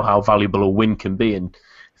all know how valuable a win can be, and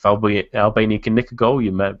if Albania can nick a goal,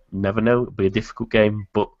 you may never know. It'll be a difficult game,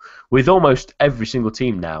 but with almost every single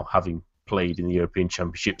team now having played in the European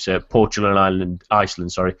Championships, Portugal and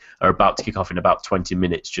Iceland are about to kick off in about 20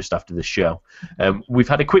 minutes just after the show. We've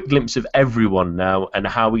had a quick glimpse of everyone now and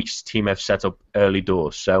how each team have set up early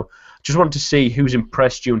doors. So just wanted to see who's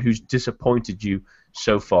impressed you and who's disappointed you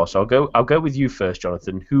so far. So I'll go with you first,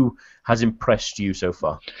 Jonathan. Who has impressed you so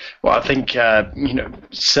far? Well, I think you know,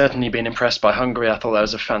 certainly been impressed by Hungary. I thought that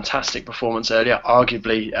was a fantastic performance earlier,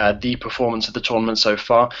 arguably the performance of the tournament so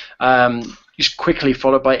far. Just quickly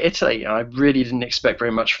followed by Italy. I really didn't expect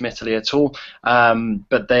very much from Italy at all,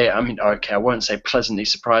 but they, I mean, okay, I won't say pleasantly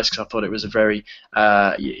surprised because I thought it was a very,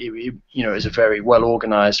 you know, it was a very well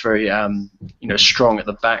organised, very, you know, strong at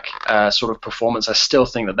the back sort of performance. I still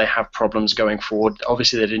think that they have problems going forward.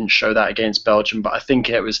 Obviously, they didn't show that against Belgium, but I think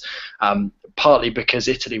it was partly because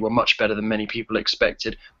Italy were much better than many people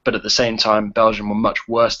expected, but at the same time, Belgium were much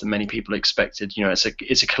worse than many people expected. You know, it's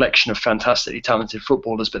a collection of fantastically talented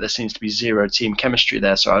footballers, but there seems to be zero team chemistry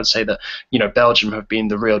there. So I would say that, you know, Belgium have been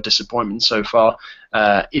the real disappointment so far.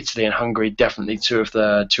 Italy and Hungary definitely two of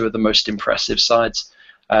the most impressive sides.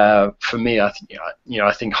 For me, I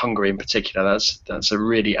think Hungary in particular, that's a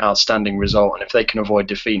really outstanding result, and if they can avoid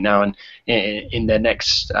defeat now and in their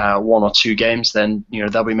next 1 or 2 games, then, you know,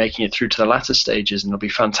 they'll be making it through to the latter stages, and it'll be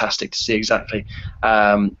fantastic to see exactly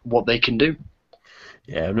what they can do.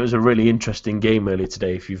 Yeah, and it was a really interesting game earlier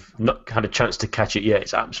today. If you've not had a chance to catch it yet,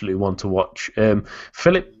 it's absolutely one to watch.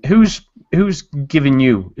 Philip, who's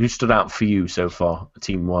stood out for you so far,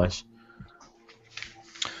 team-wise?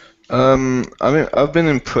 I mean, I've been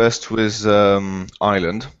impressed with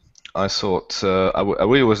Ireland. I thought I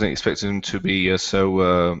really wasn't expecting them to be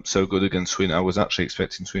so good against Sweden. I was actually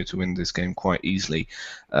expecting Sweden to win this game quite easily.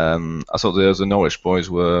 I thought the Norwich boys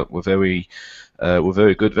were very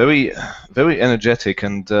good, very energetic,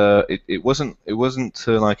 and it wasn't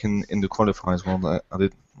like in the qualifiers. Well, I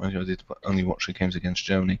did only watch the games against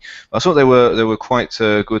Germany. But I thought they were quite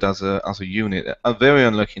good as a unit. I'm very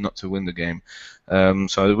unlucky not to win the game,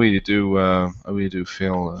 so I really do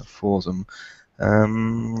feel for them.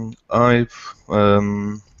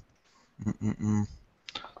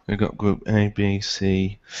 We got Group A, B,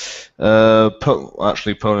 C.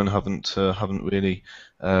 Actually, Poland haven't really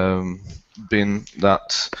been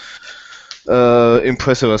that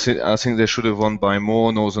impressive. I think they should have won by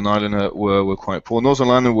more. Northern Ireland were quite poor. Northern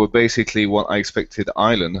Ireland were basically what I expected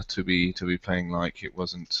Ireland to be playing like. It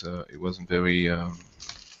wasn't very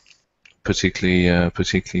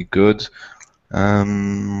particularly good.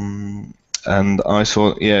 And I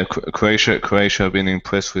saw, Croatia. I've been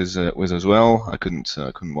impressed with as well. I couldn't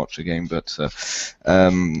watch the game, but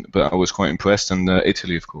I was quite impressed. And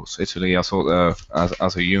Italy, of course. Italy, I thought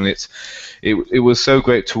as a unit, it was so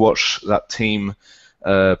great to watch that team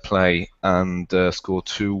play and score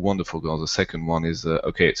two wonderful goals. The second one is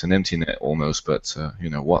it's an empty net almost, but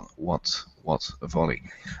what a volley!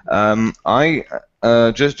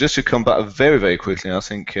 Just to come back very, very quickly, I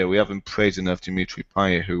think we haven't praised enough Dimitri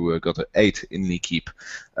Payet, who got an 8 in L'Équipe,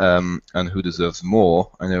 and who deserves more.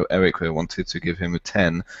 I know Eric wanted to give him a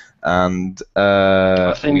 10, and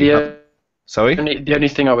I think sorry. The only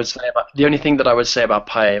thing that I would say about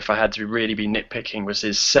Payet, if I had to really be nitpicking, was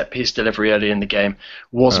his set piece delivery early in the game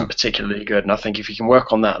wasn't particularly good. And I think if he can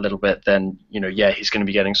work on that a little bit, then he's going to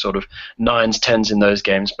be getting sort of 9s, 10s in those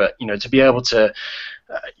games. But to be able to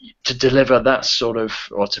deliver that sort of,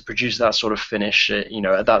 or to produce that sort of finish,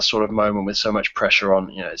 at that sort of moment with so much pressure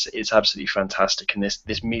on, it's absolutely fantastic. And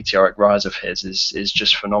this meteoric rise of his is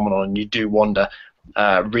just phenomenal. And you do wonder,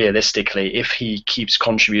 realistically, if he keeps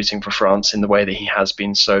contributing for France in the way that he has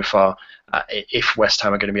been so far, if West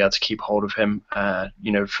Ham are going to be able to keep hold of him,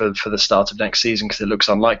 for the start of next season, because it looks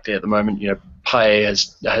unlikely at the moment.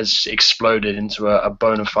 Payet has exploded into a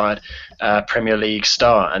bona fide Premier League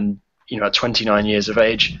star, and at 29 years of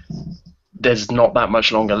age, there's not that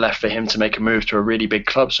much longer left for him to make a move to a really big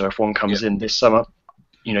club. So if one comes in this summer,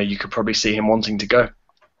 you could probably see him wanting to go.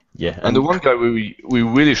 Yeah, and the one guy we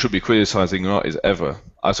really should be criticising not is Evra.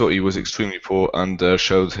 I thought he was extremely poor and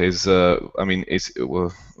showed his. For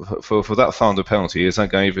that foul, the penalty, is that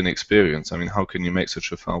guy even experienced? I mean, how can you make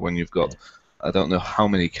such a foul when you've got? I don't know how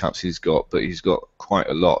many caps he's got, but he's got quite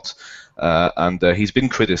a lot, and he's been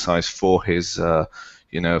criticised for his.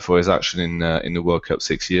 For his action in the World Cup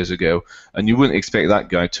 6 years ago, and you wouldn't expect that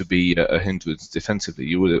guy to be a hindrance defensively.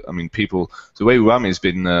 You would, the way Rami's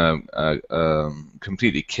been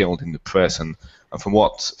completely killed in the press, and from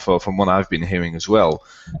what I've been hearing as well,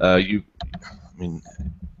 it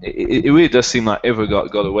really does seem like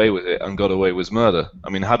Evra got away with it and got away with murder. I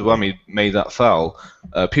mean, had Rami made that foul,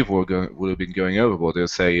 people would have been going overboard. They'd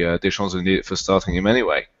say Deschamps an idiot for starting him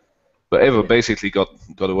anyway. But Evra basically got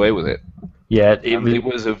away with it. Yeah, it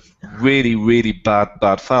was a really, really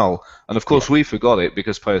bad foul, and of course we forgot it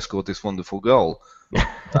because Payet scored this wonderful goal.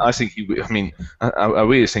 I think I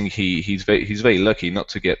really think he's very lucky not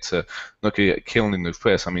to get killed in the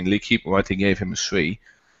press. I mean, L'Équipe rightly gave him a 3,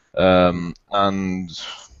 and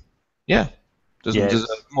doesn't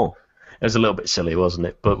deserve more. It was a little bit silly, wasn't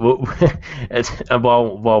it? But while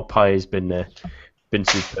Payet's been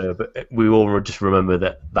superb, we all just remember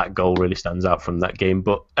that goal really stands out from that game.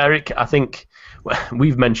 But Eric, I think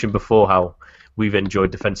we've mentioned before how we've enjoyed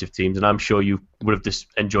defensive teams, and I'm sure you would have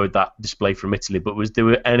enjoyed that display from Italy. But was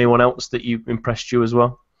there anyone else that impressed you as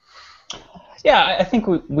well? Yeah, I think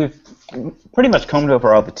we've pretty much combed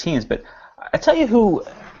over all the teams, but I tell you who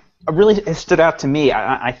really has stood out to me.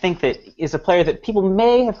 I think that is a player that people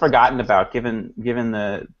may have forgotten about, given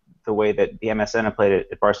the way that the MSN have played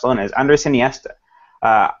at Barcelona, is Andres Iniesta.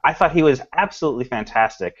 I thought he was absolutely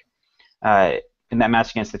fantastic in that match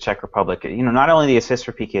against the Czech Republic. Not only the assist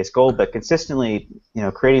for Piqué's goal, but consistently,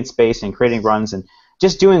 creating space and creating runs and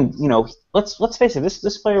just doing, let's face it,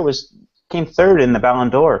 this player came third in the Ballon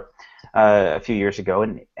d'Or a few years ago,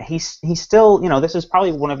 and he's still, this is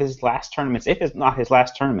probably one of his last tournaments, if it's not his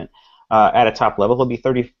last tournament at a top level. He'll be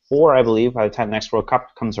 34, I believe, by the time the next World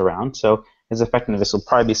Cup comes around. So his effectiveness will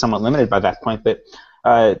probably be somewhat limited by that point, but.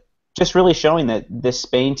 Just really showing that this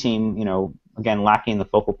Spain team, again lacking the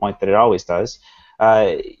focal point that it always does,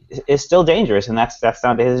 is still dangerous, and that's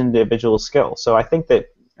down to his individual skill. So I think that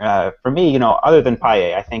for me, other than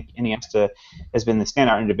Payet, I think Iniesta has been the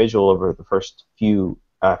standout individual over the first few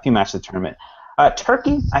matches of the tournament.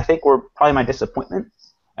 Turkey, I think, were probably my disappointment.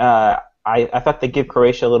 I thought they'd give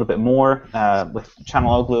Croatia a little bit more with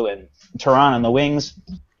Çalhanoğlu and Turan on the wings.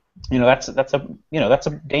 That's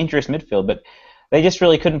a dangerous midfield, but. They just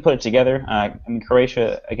really couldn't put it together.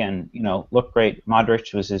 Croatia, again, looked great.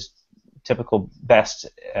 Modric was his typical best.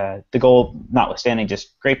 The goal notwithstanding,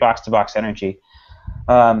 just great box-to-box energy.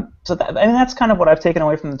 That's kind of what I've taken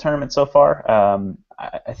away from the tournament so far.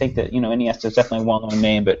 I think that, Iniesta is definitely a well-known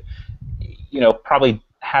name, but, probably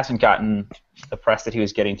hasn't gotten the press that he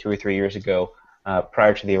was getting 2 or 3 years ago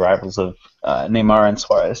prior to the arrivals of Neymar and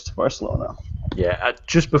Suarez to Barcelona. Yeah,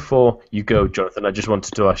 just before you go, Jonathan, I just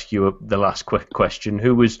wanted to ask you the last quick question.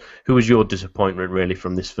 Who was your disappointment really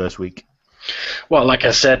from this first week? Well, like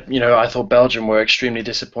I said, I thought Belgium were extremely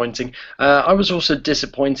disappointing. I was also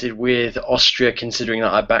disappointed with Austria, considering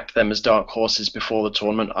that I backed them as dark horses before the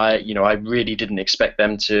tournament. I really didn't expect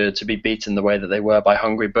them to be beaten the way that they were by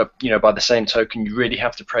Hungary. But by the same token, you really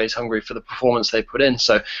have to praise Hungary for the performance they put in.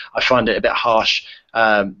 So I find it a bit harsh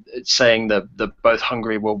saying that both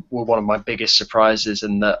Hungary were one of my biggest surprises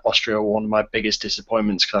and that Austria were one of my biggest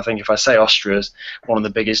disappointments. Because I think if I say Austria is one of the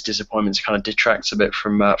biggest disappointments, it kind of detracts a bit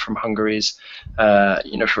from Hungary's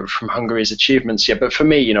from Hungary's achievements. Yeah, but for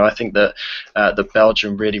me, I think that the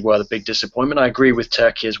Belgium really were the big disappointment. I agree with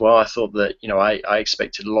Turkey as well. I thought that I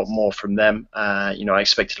expected a lot more from them. I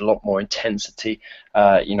expected a lot more intensity.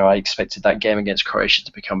 I expected that game against Croatia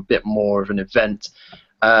to become a bit more of an event.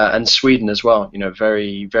 And Sweden as well,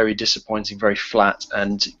 very, very disappointing, very flat.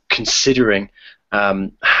 And considering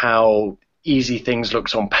how easy things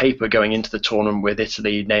looked on paper going into the tournament with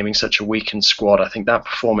Italy naming such a weakened squad, I think that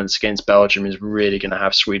performance against Belgium is really going to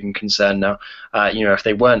have Sweden concerned now. If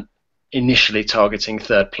they weren't initially targeting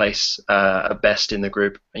third place at best in the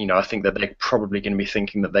group, I think that they're probably going to be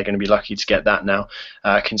thinking that they're going to be lucky to get that now,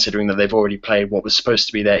 considering that they've already played what was supposed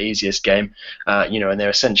to be their easiest game, and they're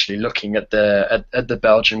essentially looking at the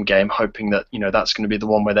Belgium game, hoping that that's going to be the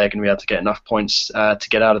one where they're going to be able to get enough points to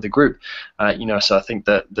get out of the group. So I think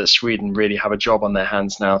that Sweden really have a job on their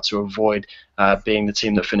hands now to avoid being the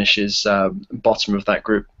team that finishes bottom of that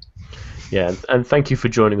group. Yeah, and thank you for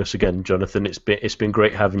joining us again, Jonathan. It's been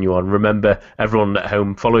great having you on. Remember, everyone at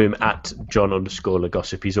home, follow him at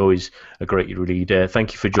John_LaGossip. He's always a great reader.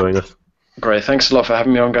 Thank you for joining us. Great, thanks a lot for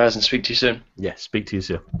having me on, guys, and speak to you soon. Yeah, speak to you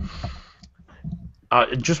soon.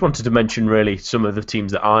 I just wanted to mention really some of the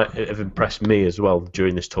teams that have impressed me as well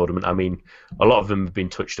during this tournament. I mean, a lot of them have been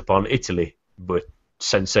touched upon. Italy were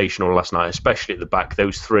sensational last night, especially at the back.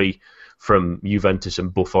 Those three from Juventus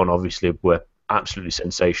and Buffon obviously were absolutely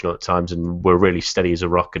sensational at times and were really steady as a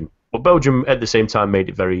rock. But Belgium at the same time made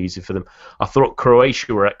it very easy for them. I thought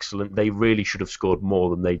Croatia were excellent. They really should have scored more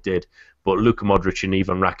than they did. But Luka Modric and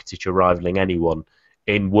Ivan Rakitic are rivaling anyone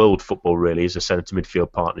in world football really as a centre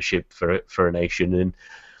midfield partnership for a nation. And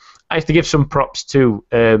I have to give some props to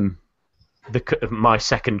my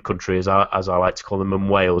second country, as I like to call them, and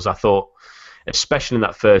Wales. I thought, especially in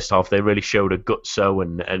that first half, they really showed a gutso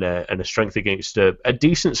and a strength against a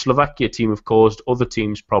decent Slovakia team who have caused other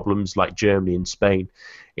teams problems like Germany and Spain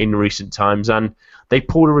in recent times. And they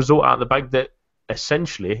pulled a result out of the bag that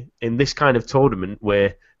essentially, in this kind of tournament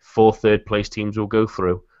where 4 third-place teams will go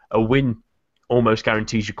through, a win almost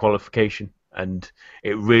guarantees your qualification. And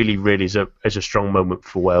it really, really is a strong moment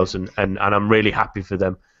for Wales. And I'm really happy for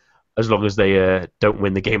them as long as they don't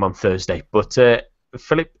win the game on Thursday. But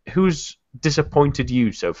Philip, who's disappointed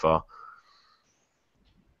you so far?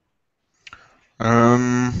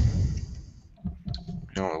 With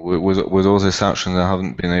all this action, I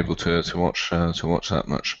haven't been able to watch that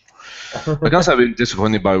much. I guess I've been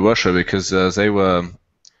disappointed by Russia because they were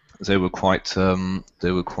quite what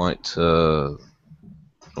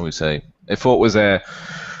do we say? They fought with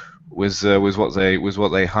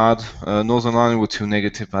what they had. Northern Ireland were too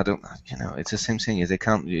negative. I don't, it's the same thing. You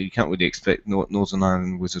can't really expect Northern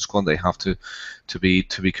Ireland with the squad they have to be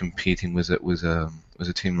competing with a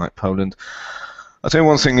team like Poland. I'll tell you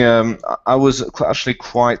one thing. I was actually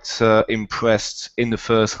quite impressed in the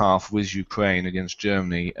first half with Ukraine against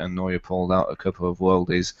Germany, and Neuer pulled out a couple of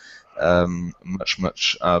worldies. Probably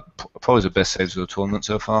the best saves of the tournament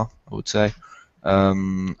so far, I would say.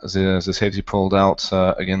 The saves he pulled out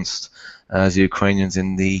against the Ukrainians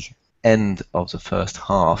in the end of the first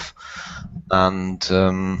half, and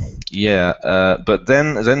but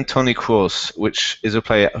then Toni Kroos, which is a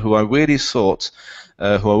player who I really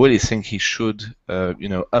think he should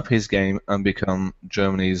up his game and become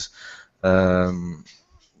Germany's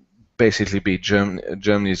basically be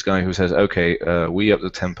Germany's guy who says, okay, we up the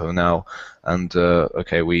tempo now, and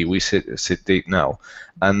okay, we sit deep now,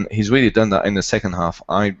 and he's really done that in the second half.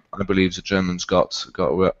 I believe the Germans got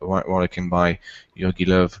rollicking by Jogi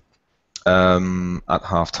Löw at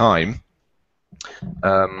half time,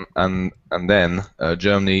 and then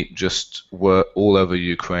Germany just were all over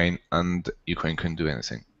Ukraine, and Ukraine couldn't do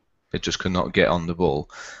anything. It just could not get on the ball.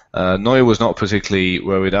 Neuer was not particularly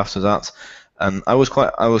worried after that. And I was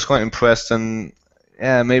quite impressed, and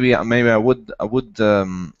yeah, maybe I would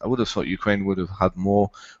have thought Ukraine would have had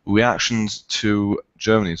more reactions to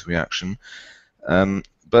Germany's reaction.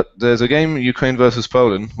 But there's a game, Ukraine versus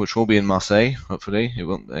Poland, which will be in Marseille. Hopefully, it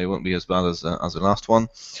won't be as bad as the last one.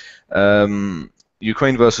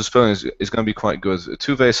 Ukraine versus Poland is going to be quite good.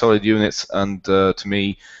 2 very solid units, and to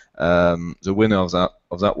me, the winner of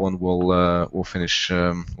that one will finish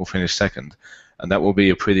second. and that will be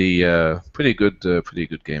a pretty good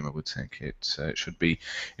game. I would think it should be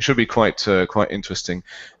quite interesting.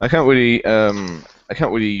 I can't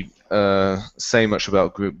really say much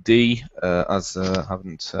about Group D as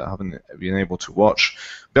haven't been able to watch.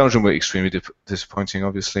 Belgium were extremely disappointing,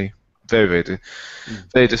 obviously. Very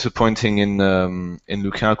disappointing in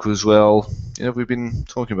Lukaku as well. We've been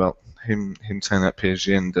talking about him saying at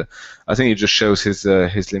PSG, and I think it just shows his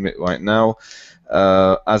limit right now.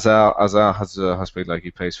 Hazard has played like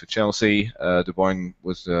he plays for Chelsea. De Bruyne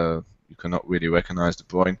was you cannot really recognise De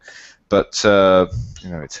Bruyne, but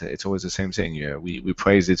it's always the same thing. We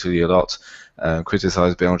praise Italy a lot,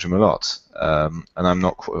 criticise Belgium a lot, and I'm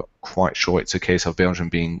not quite sure it's a case of Belgium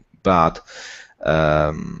being bad.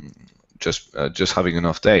 Just having an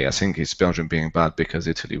off day. I think it's Belgium being bad because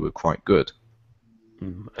Italy were quite good.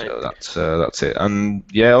 So that's it. And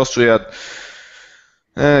Austria.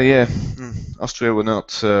 Austria were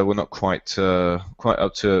not quite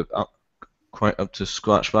up to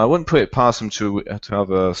scratch, but I wouldn't put it past them to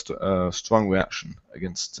have a strong reaction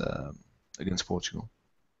against Portugal.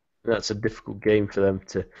 That's a difficult game for them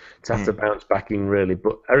to have to bounce back in, really.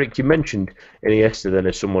 But Eric, you mentioned Iniesta then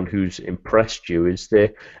as someone who's impressed you. Is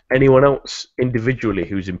there anyone else individually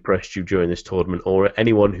who's impressed you during this tournament, or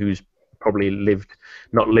anyone who's probably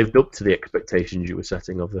not lived up to the expectations you were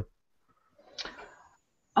setting of them?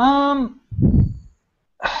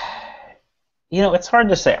 It's hard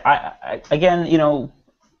to say.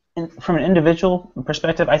 From an individual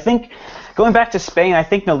perspective, I think going back to Spain, I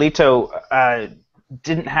think Nolito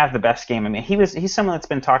didn't have the best game. I mean, he's someone that's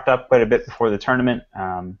been talked up quite a bit before the tournament,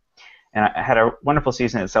 and I had a wonderful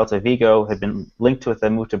season at Celta Vigo. Had been linked with a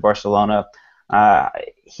move to Barcelona.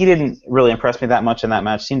 He didn't really impress me that much in that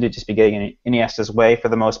match. Seemed to just be getting in Iniesta's way for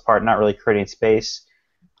the most part, not really creating space.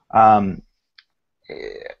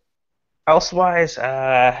 Elsewise,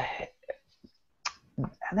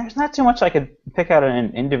 there's not too much I could pick out at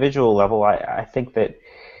an individual level. I think that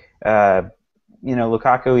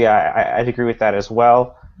Lukaku, I'd agree with that as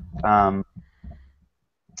well. But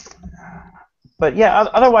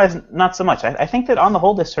otherwise not so much. I think that on the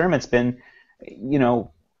whole this tournament's been,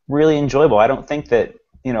 really enjoyable. I don't think that,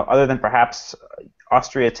 other than perhaps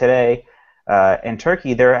Austria today and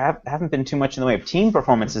Turkey, there haven't been too much in the way of team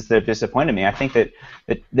performances that have disappointed me. I think that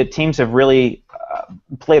the teams have really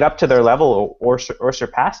played up to their level or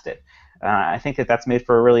surpassed it. I think that's made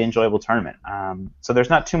for a really enjoyable tournament. So there's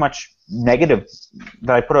not too much negative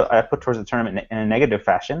that I put towards the tournament in a negative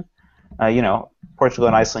fashion. Portugal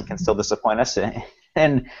and Iceland can still disappoint us in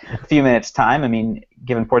a few minutes' time. I mean,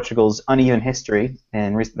 given Portugal's uneven history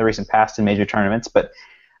in the recent past in major tournaments, but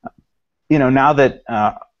now that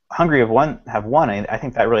Hungary have won, I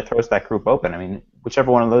think that really throws that group open. I mean,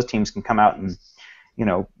 whichever one of those teams can come out and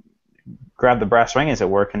grab the brass ring, as it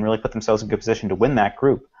were, can really put themselves in good position to win that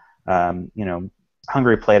group.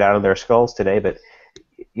 Hungary played out of their skulls today, but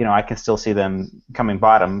I can still see them coming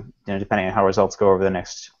bottom, depending on how results go over the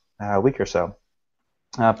next week or so.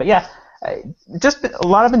 Just a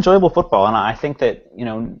lot of enjoyable football, and I think that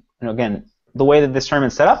again, the way that this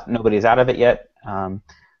tournament's set up, nobody's out of it yet.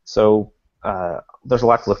 So there's a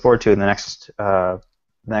lot to look forward to in the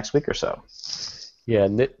next week or so. Yeah,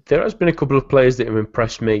 and there has been a couple of players that have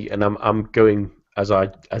impressed me, and I'm going as I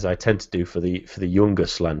tend to do for the younger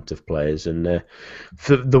slant of players, and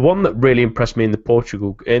for the one that really impressed me in the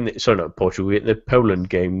Poland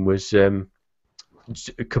game was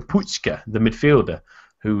Kapustka, the midfielder,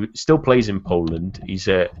 who still plays in Poland. He's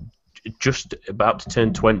just about to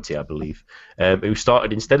turn 20, I believe. Who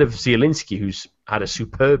started instead of Zielinski, who's had a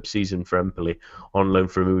superb season for Empoli on loan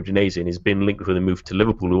from Udinese and has been linked with a move to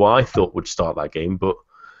Liverpool, who I thought would start that game, but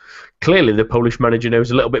clearly the Polish manager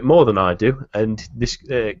knows a little bit more than I do, and this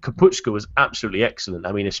Kapustka was absolutely excellent.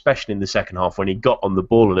 I mean, especially in the second half when he got on the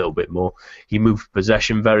ball a little bit more. He moved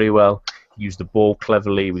possession very well. He used the ball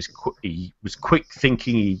cleverly. He was quick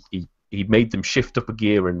thinking. He made them shift up a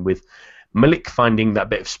gear, and with Milik finding that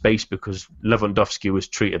bit of space because Lewandowski was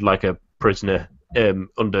treated like a prisoner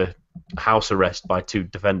under house arrest by two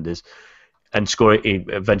defenders, and scoring, he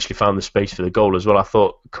eventually found the space for the goal as well. I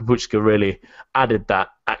thought Kapustka really added that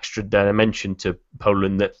extra dimension to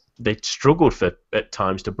Poland that they struggled at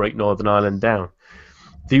times to break Northern Ireland down.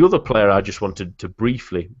 The other player I just wanted to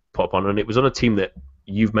briefly pop on, and it was on a team that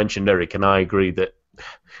you've mentioned, Eric, and I agree that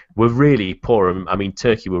were really poor. I mean,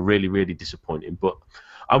 Turkey were really, really disappointing, but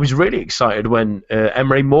I was really excited when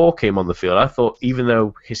Emre Mor came on the field. I thought, even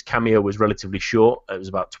though his cameo was relatively short, it was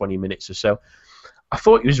about 20 minutes or so, I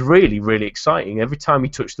thought he was really, really exciting. Every time he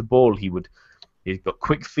touched the ball, he would He's got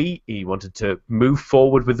quick feet. He wanted to move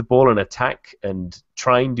forward with the ball and attack and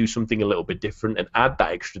try and do something a little bit different and add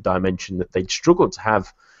that extra dimension that they'd struggled to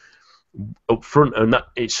have up front. And that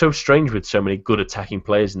it's so strange with so many good attacking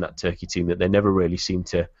players in that Turkey team that they never really seem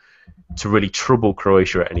to really trouble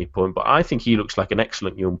Croatia at any point. But I think he looks like an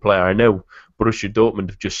excellent young player. I know Borussia Dortmund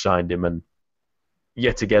have just signed him, and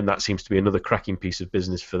yet again, that seems to be another cracking piece of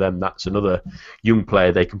business for them. That's another young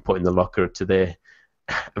player they can put in the locker to their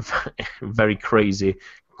very crazy,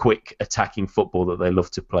 quick attacking football that they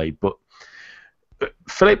love to play. But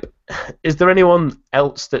Philip, is there anyone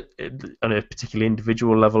else that, on a particularly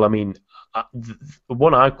individual level? I mean, the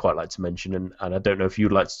one I'd quite like to mention, and I don't know if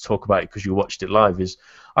you'd like to talk about it because you watched it live, is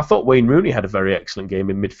I thought Wayne Rooney had a very excellent game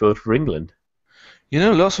in midfield for England.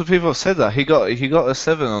 Lots of people have said that he got a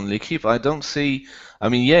 7 on L'Équipe. I don't see. I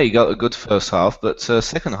mean, yeah, he got a good first half, but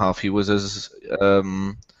second half he was as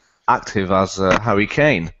active as Harry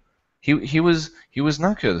Kane. He was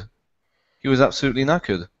knackered. He was absolutely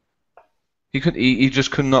knackered. He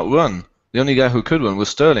just could not run. The only guy who could run was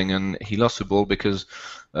Sterling, and he lost the ball because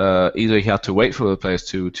either he had to wait for the players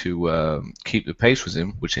to keep the pace with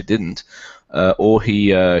him, which they didn't, or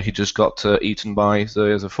he just got eaten by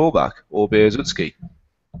the fullback or Berezutsky.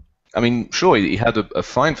 I mean, sure, he had a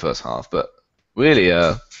fine first half, but really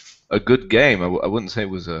a good game. I wouldn't say it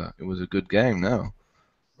was a good game. No.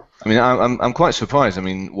 I mean, I'm quite surprised. I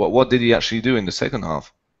mean, what did he actually do in the second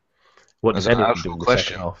half? What does anyone do in the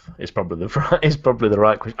second half? It's probably the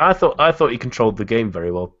right question. I thought he controlled the game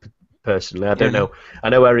very well. Personally, I don't know. I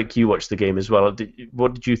know Eric, you watched the game as well.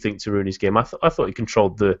 What did you think to Rooney's game? I thought he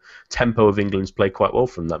controlled the tempo of England's play quite well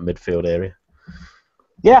from that midfield area.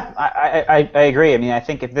 Yeah, I agree. I mean, I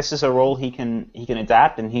think if this is a role he can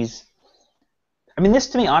adapt, and he's. I mean, this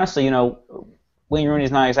to me, honestly, Wayne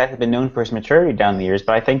Rooney's not exactly been known for his maturity down the years,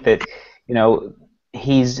 but I think that,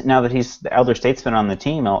 he's now that he's the elder statesman on the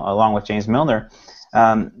team, along with James Milner.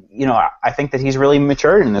 I think that he's really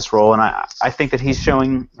matured in this role, and I think that he's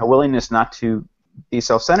showing a willingness not to be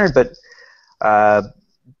self-centered, but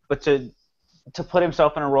to put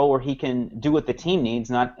himself in a role where he can do what the team needs,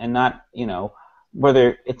 not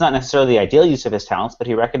whether it's not necessarily the ideal use of his talents, but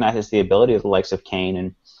he recognizes the ability of the likes of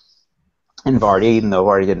Kane and Vardy, even though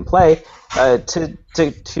Vardy didn't play, to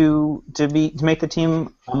make the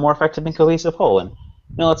team a more effective and cohesive whole. And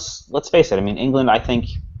let's face it. I mean, England, I think,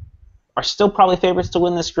 are still probably favorites to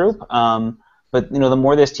win this group. But the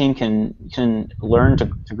more this team can learn to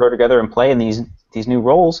grow together and play in these new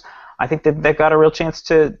roles, I think that they've got a real chance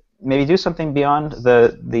to maybe do something beyond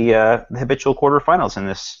the habitual quarterfinals in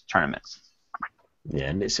this tournament. Yeah,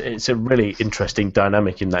 and it's a really interesting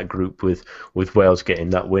dynamic in that group with Wales getting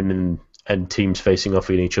that win and teams facing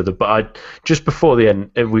off each other. But just before the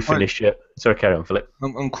end, we finish. Sorry, carry on, Philip.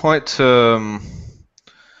 I'm quite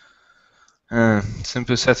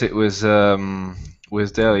sympathetic with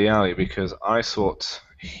Dele Alli because I thought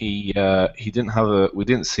he didn't have we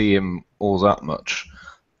didn't see him all that much,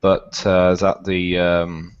 but that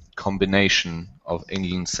the combination of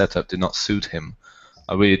England's setup did not suit him.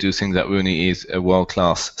 I really do think that Rooney is a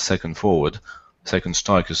world-class second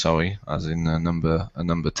striker, as in number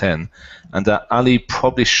 10, and that Ali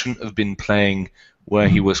probably shouldn't have been playing where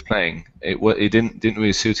he was playing. It didn't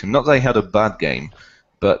really suit him. Not that he had a bad game,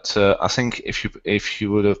 but I think if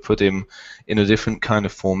you would have put him in a different kind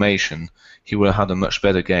of formation, he would have had a much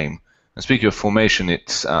better game. And speaking of formation,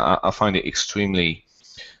 I find it extremely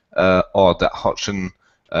odd that Hodgson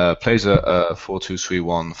plays a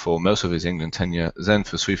 4-2-3-1 for most of his England tenure. Then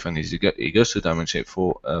for three friendlies, he goes to Diamond Shape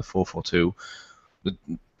 4-4-2.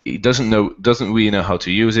 He doesn't really know how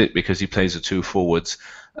to use it because he plays the two forwards,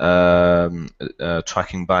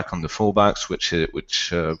 tracking back on the fullbacks, which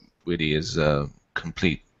really is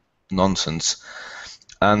complete nonsense.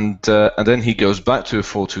 And then he goes back to a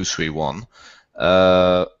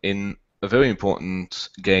 4-2-3-1 in a very important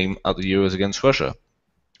game at the Euros against Russia.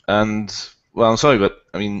 And well, I'm sorry, but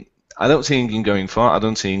I mean, I don't see England going far. I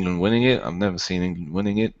don't see England winning it. I've never seen England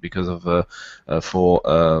winning it because of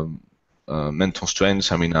mental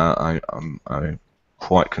strengths. I mean, I'm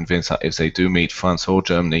quite convinced that if they do meet France or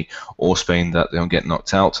Germany or Spain, that they'll get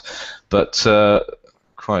knocked out. But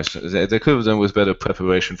Christ, they could have done with better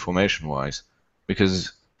preparation formation-wise,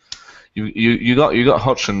 because you got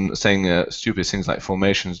Hodgson saying stupid things like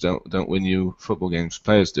formations don't win you football games.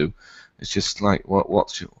 Players do. It's just like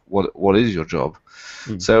what is your job?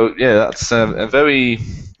 So yeah, that's a very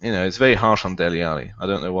it's very harsh on Dele Alli. I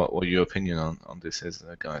don't know what your opinion on this is,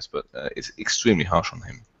 guys, but it's extremely harsh on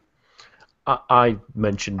him. I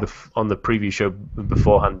mentioned on the preview show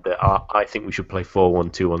beforehand that I think we should play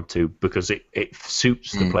 4-1-2-1-2 because it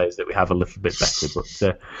suits the players that we have a little bit better. But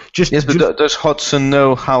does Hodgson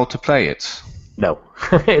know how to play it? No,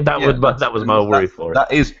 that was my worry for it.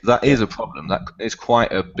 That is a problem. That is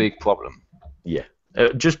quite a big problem. Yeah.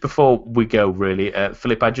 Just before we go, really,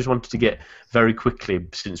 Philip, I just wanted to get very quickly,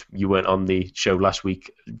 since you weren't on the show last week,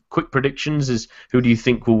 quick predictions. Who do you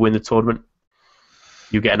think will win the tournament?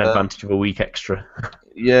 You get an advantage of a week extra.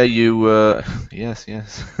 Yeah, you. Yes.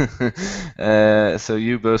 So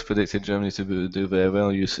you both predicted Germany to do very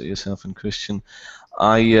well. Yourself and Christian.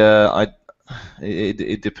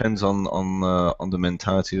 It depends on the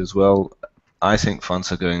mentality as well. I think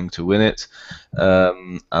France are going to win it,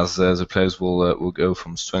 as the players will go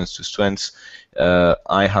from strength to strength.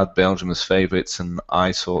 I had Belgium as favourites, and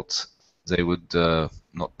I thought they would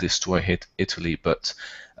not destroy Italy, but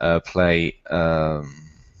play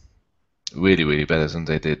really, really better than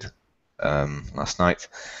they did last night.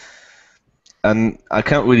 And I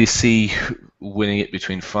can't really see winning it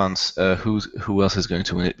between France. Who else is going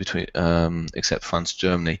to win it between except France,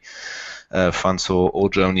 Germany, France or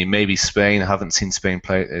Germany? Maybe Spain. I haven't seen Spain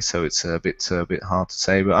play, so it's a bit hard to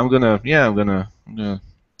say. But I'm gonna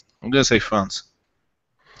say France.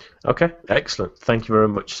 Okay, excellent. Thank you very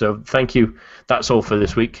much. So thank you. That's all for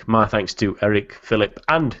this week. My thanks to Eric, Philip,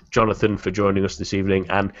 and Jonathan for joining us this evening,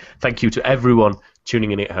 and thank you to everyone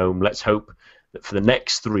tuning in at home. Let's hope that for the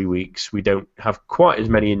next 3 weeks we don't have quite as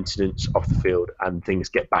many incidents off the field and things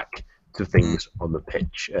get back to things on the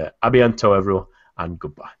pitch. A bientôt, everyone, and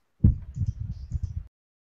goodbye.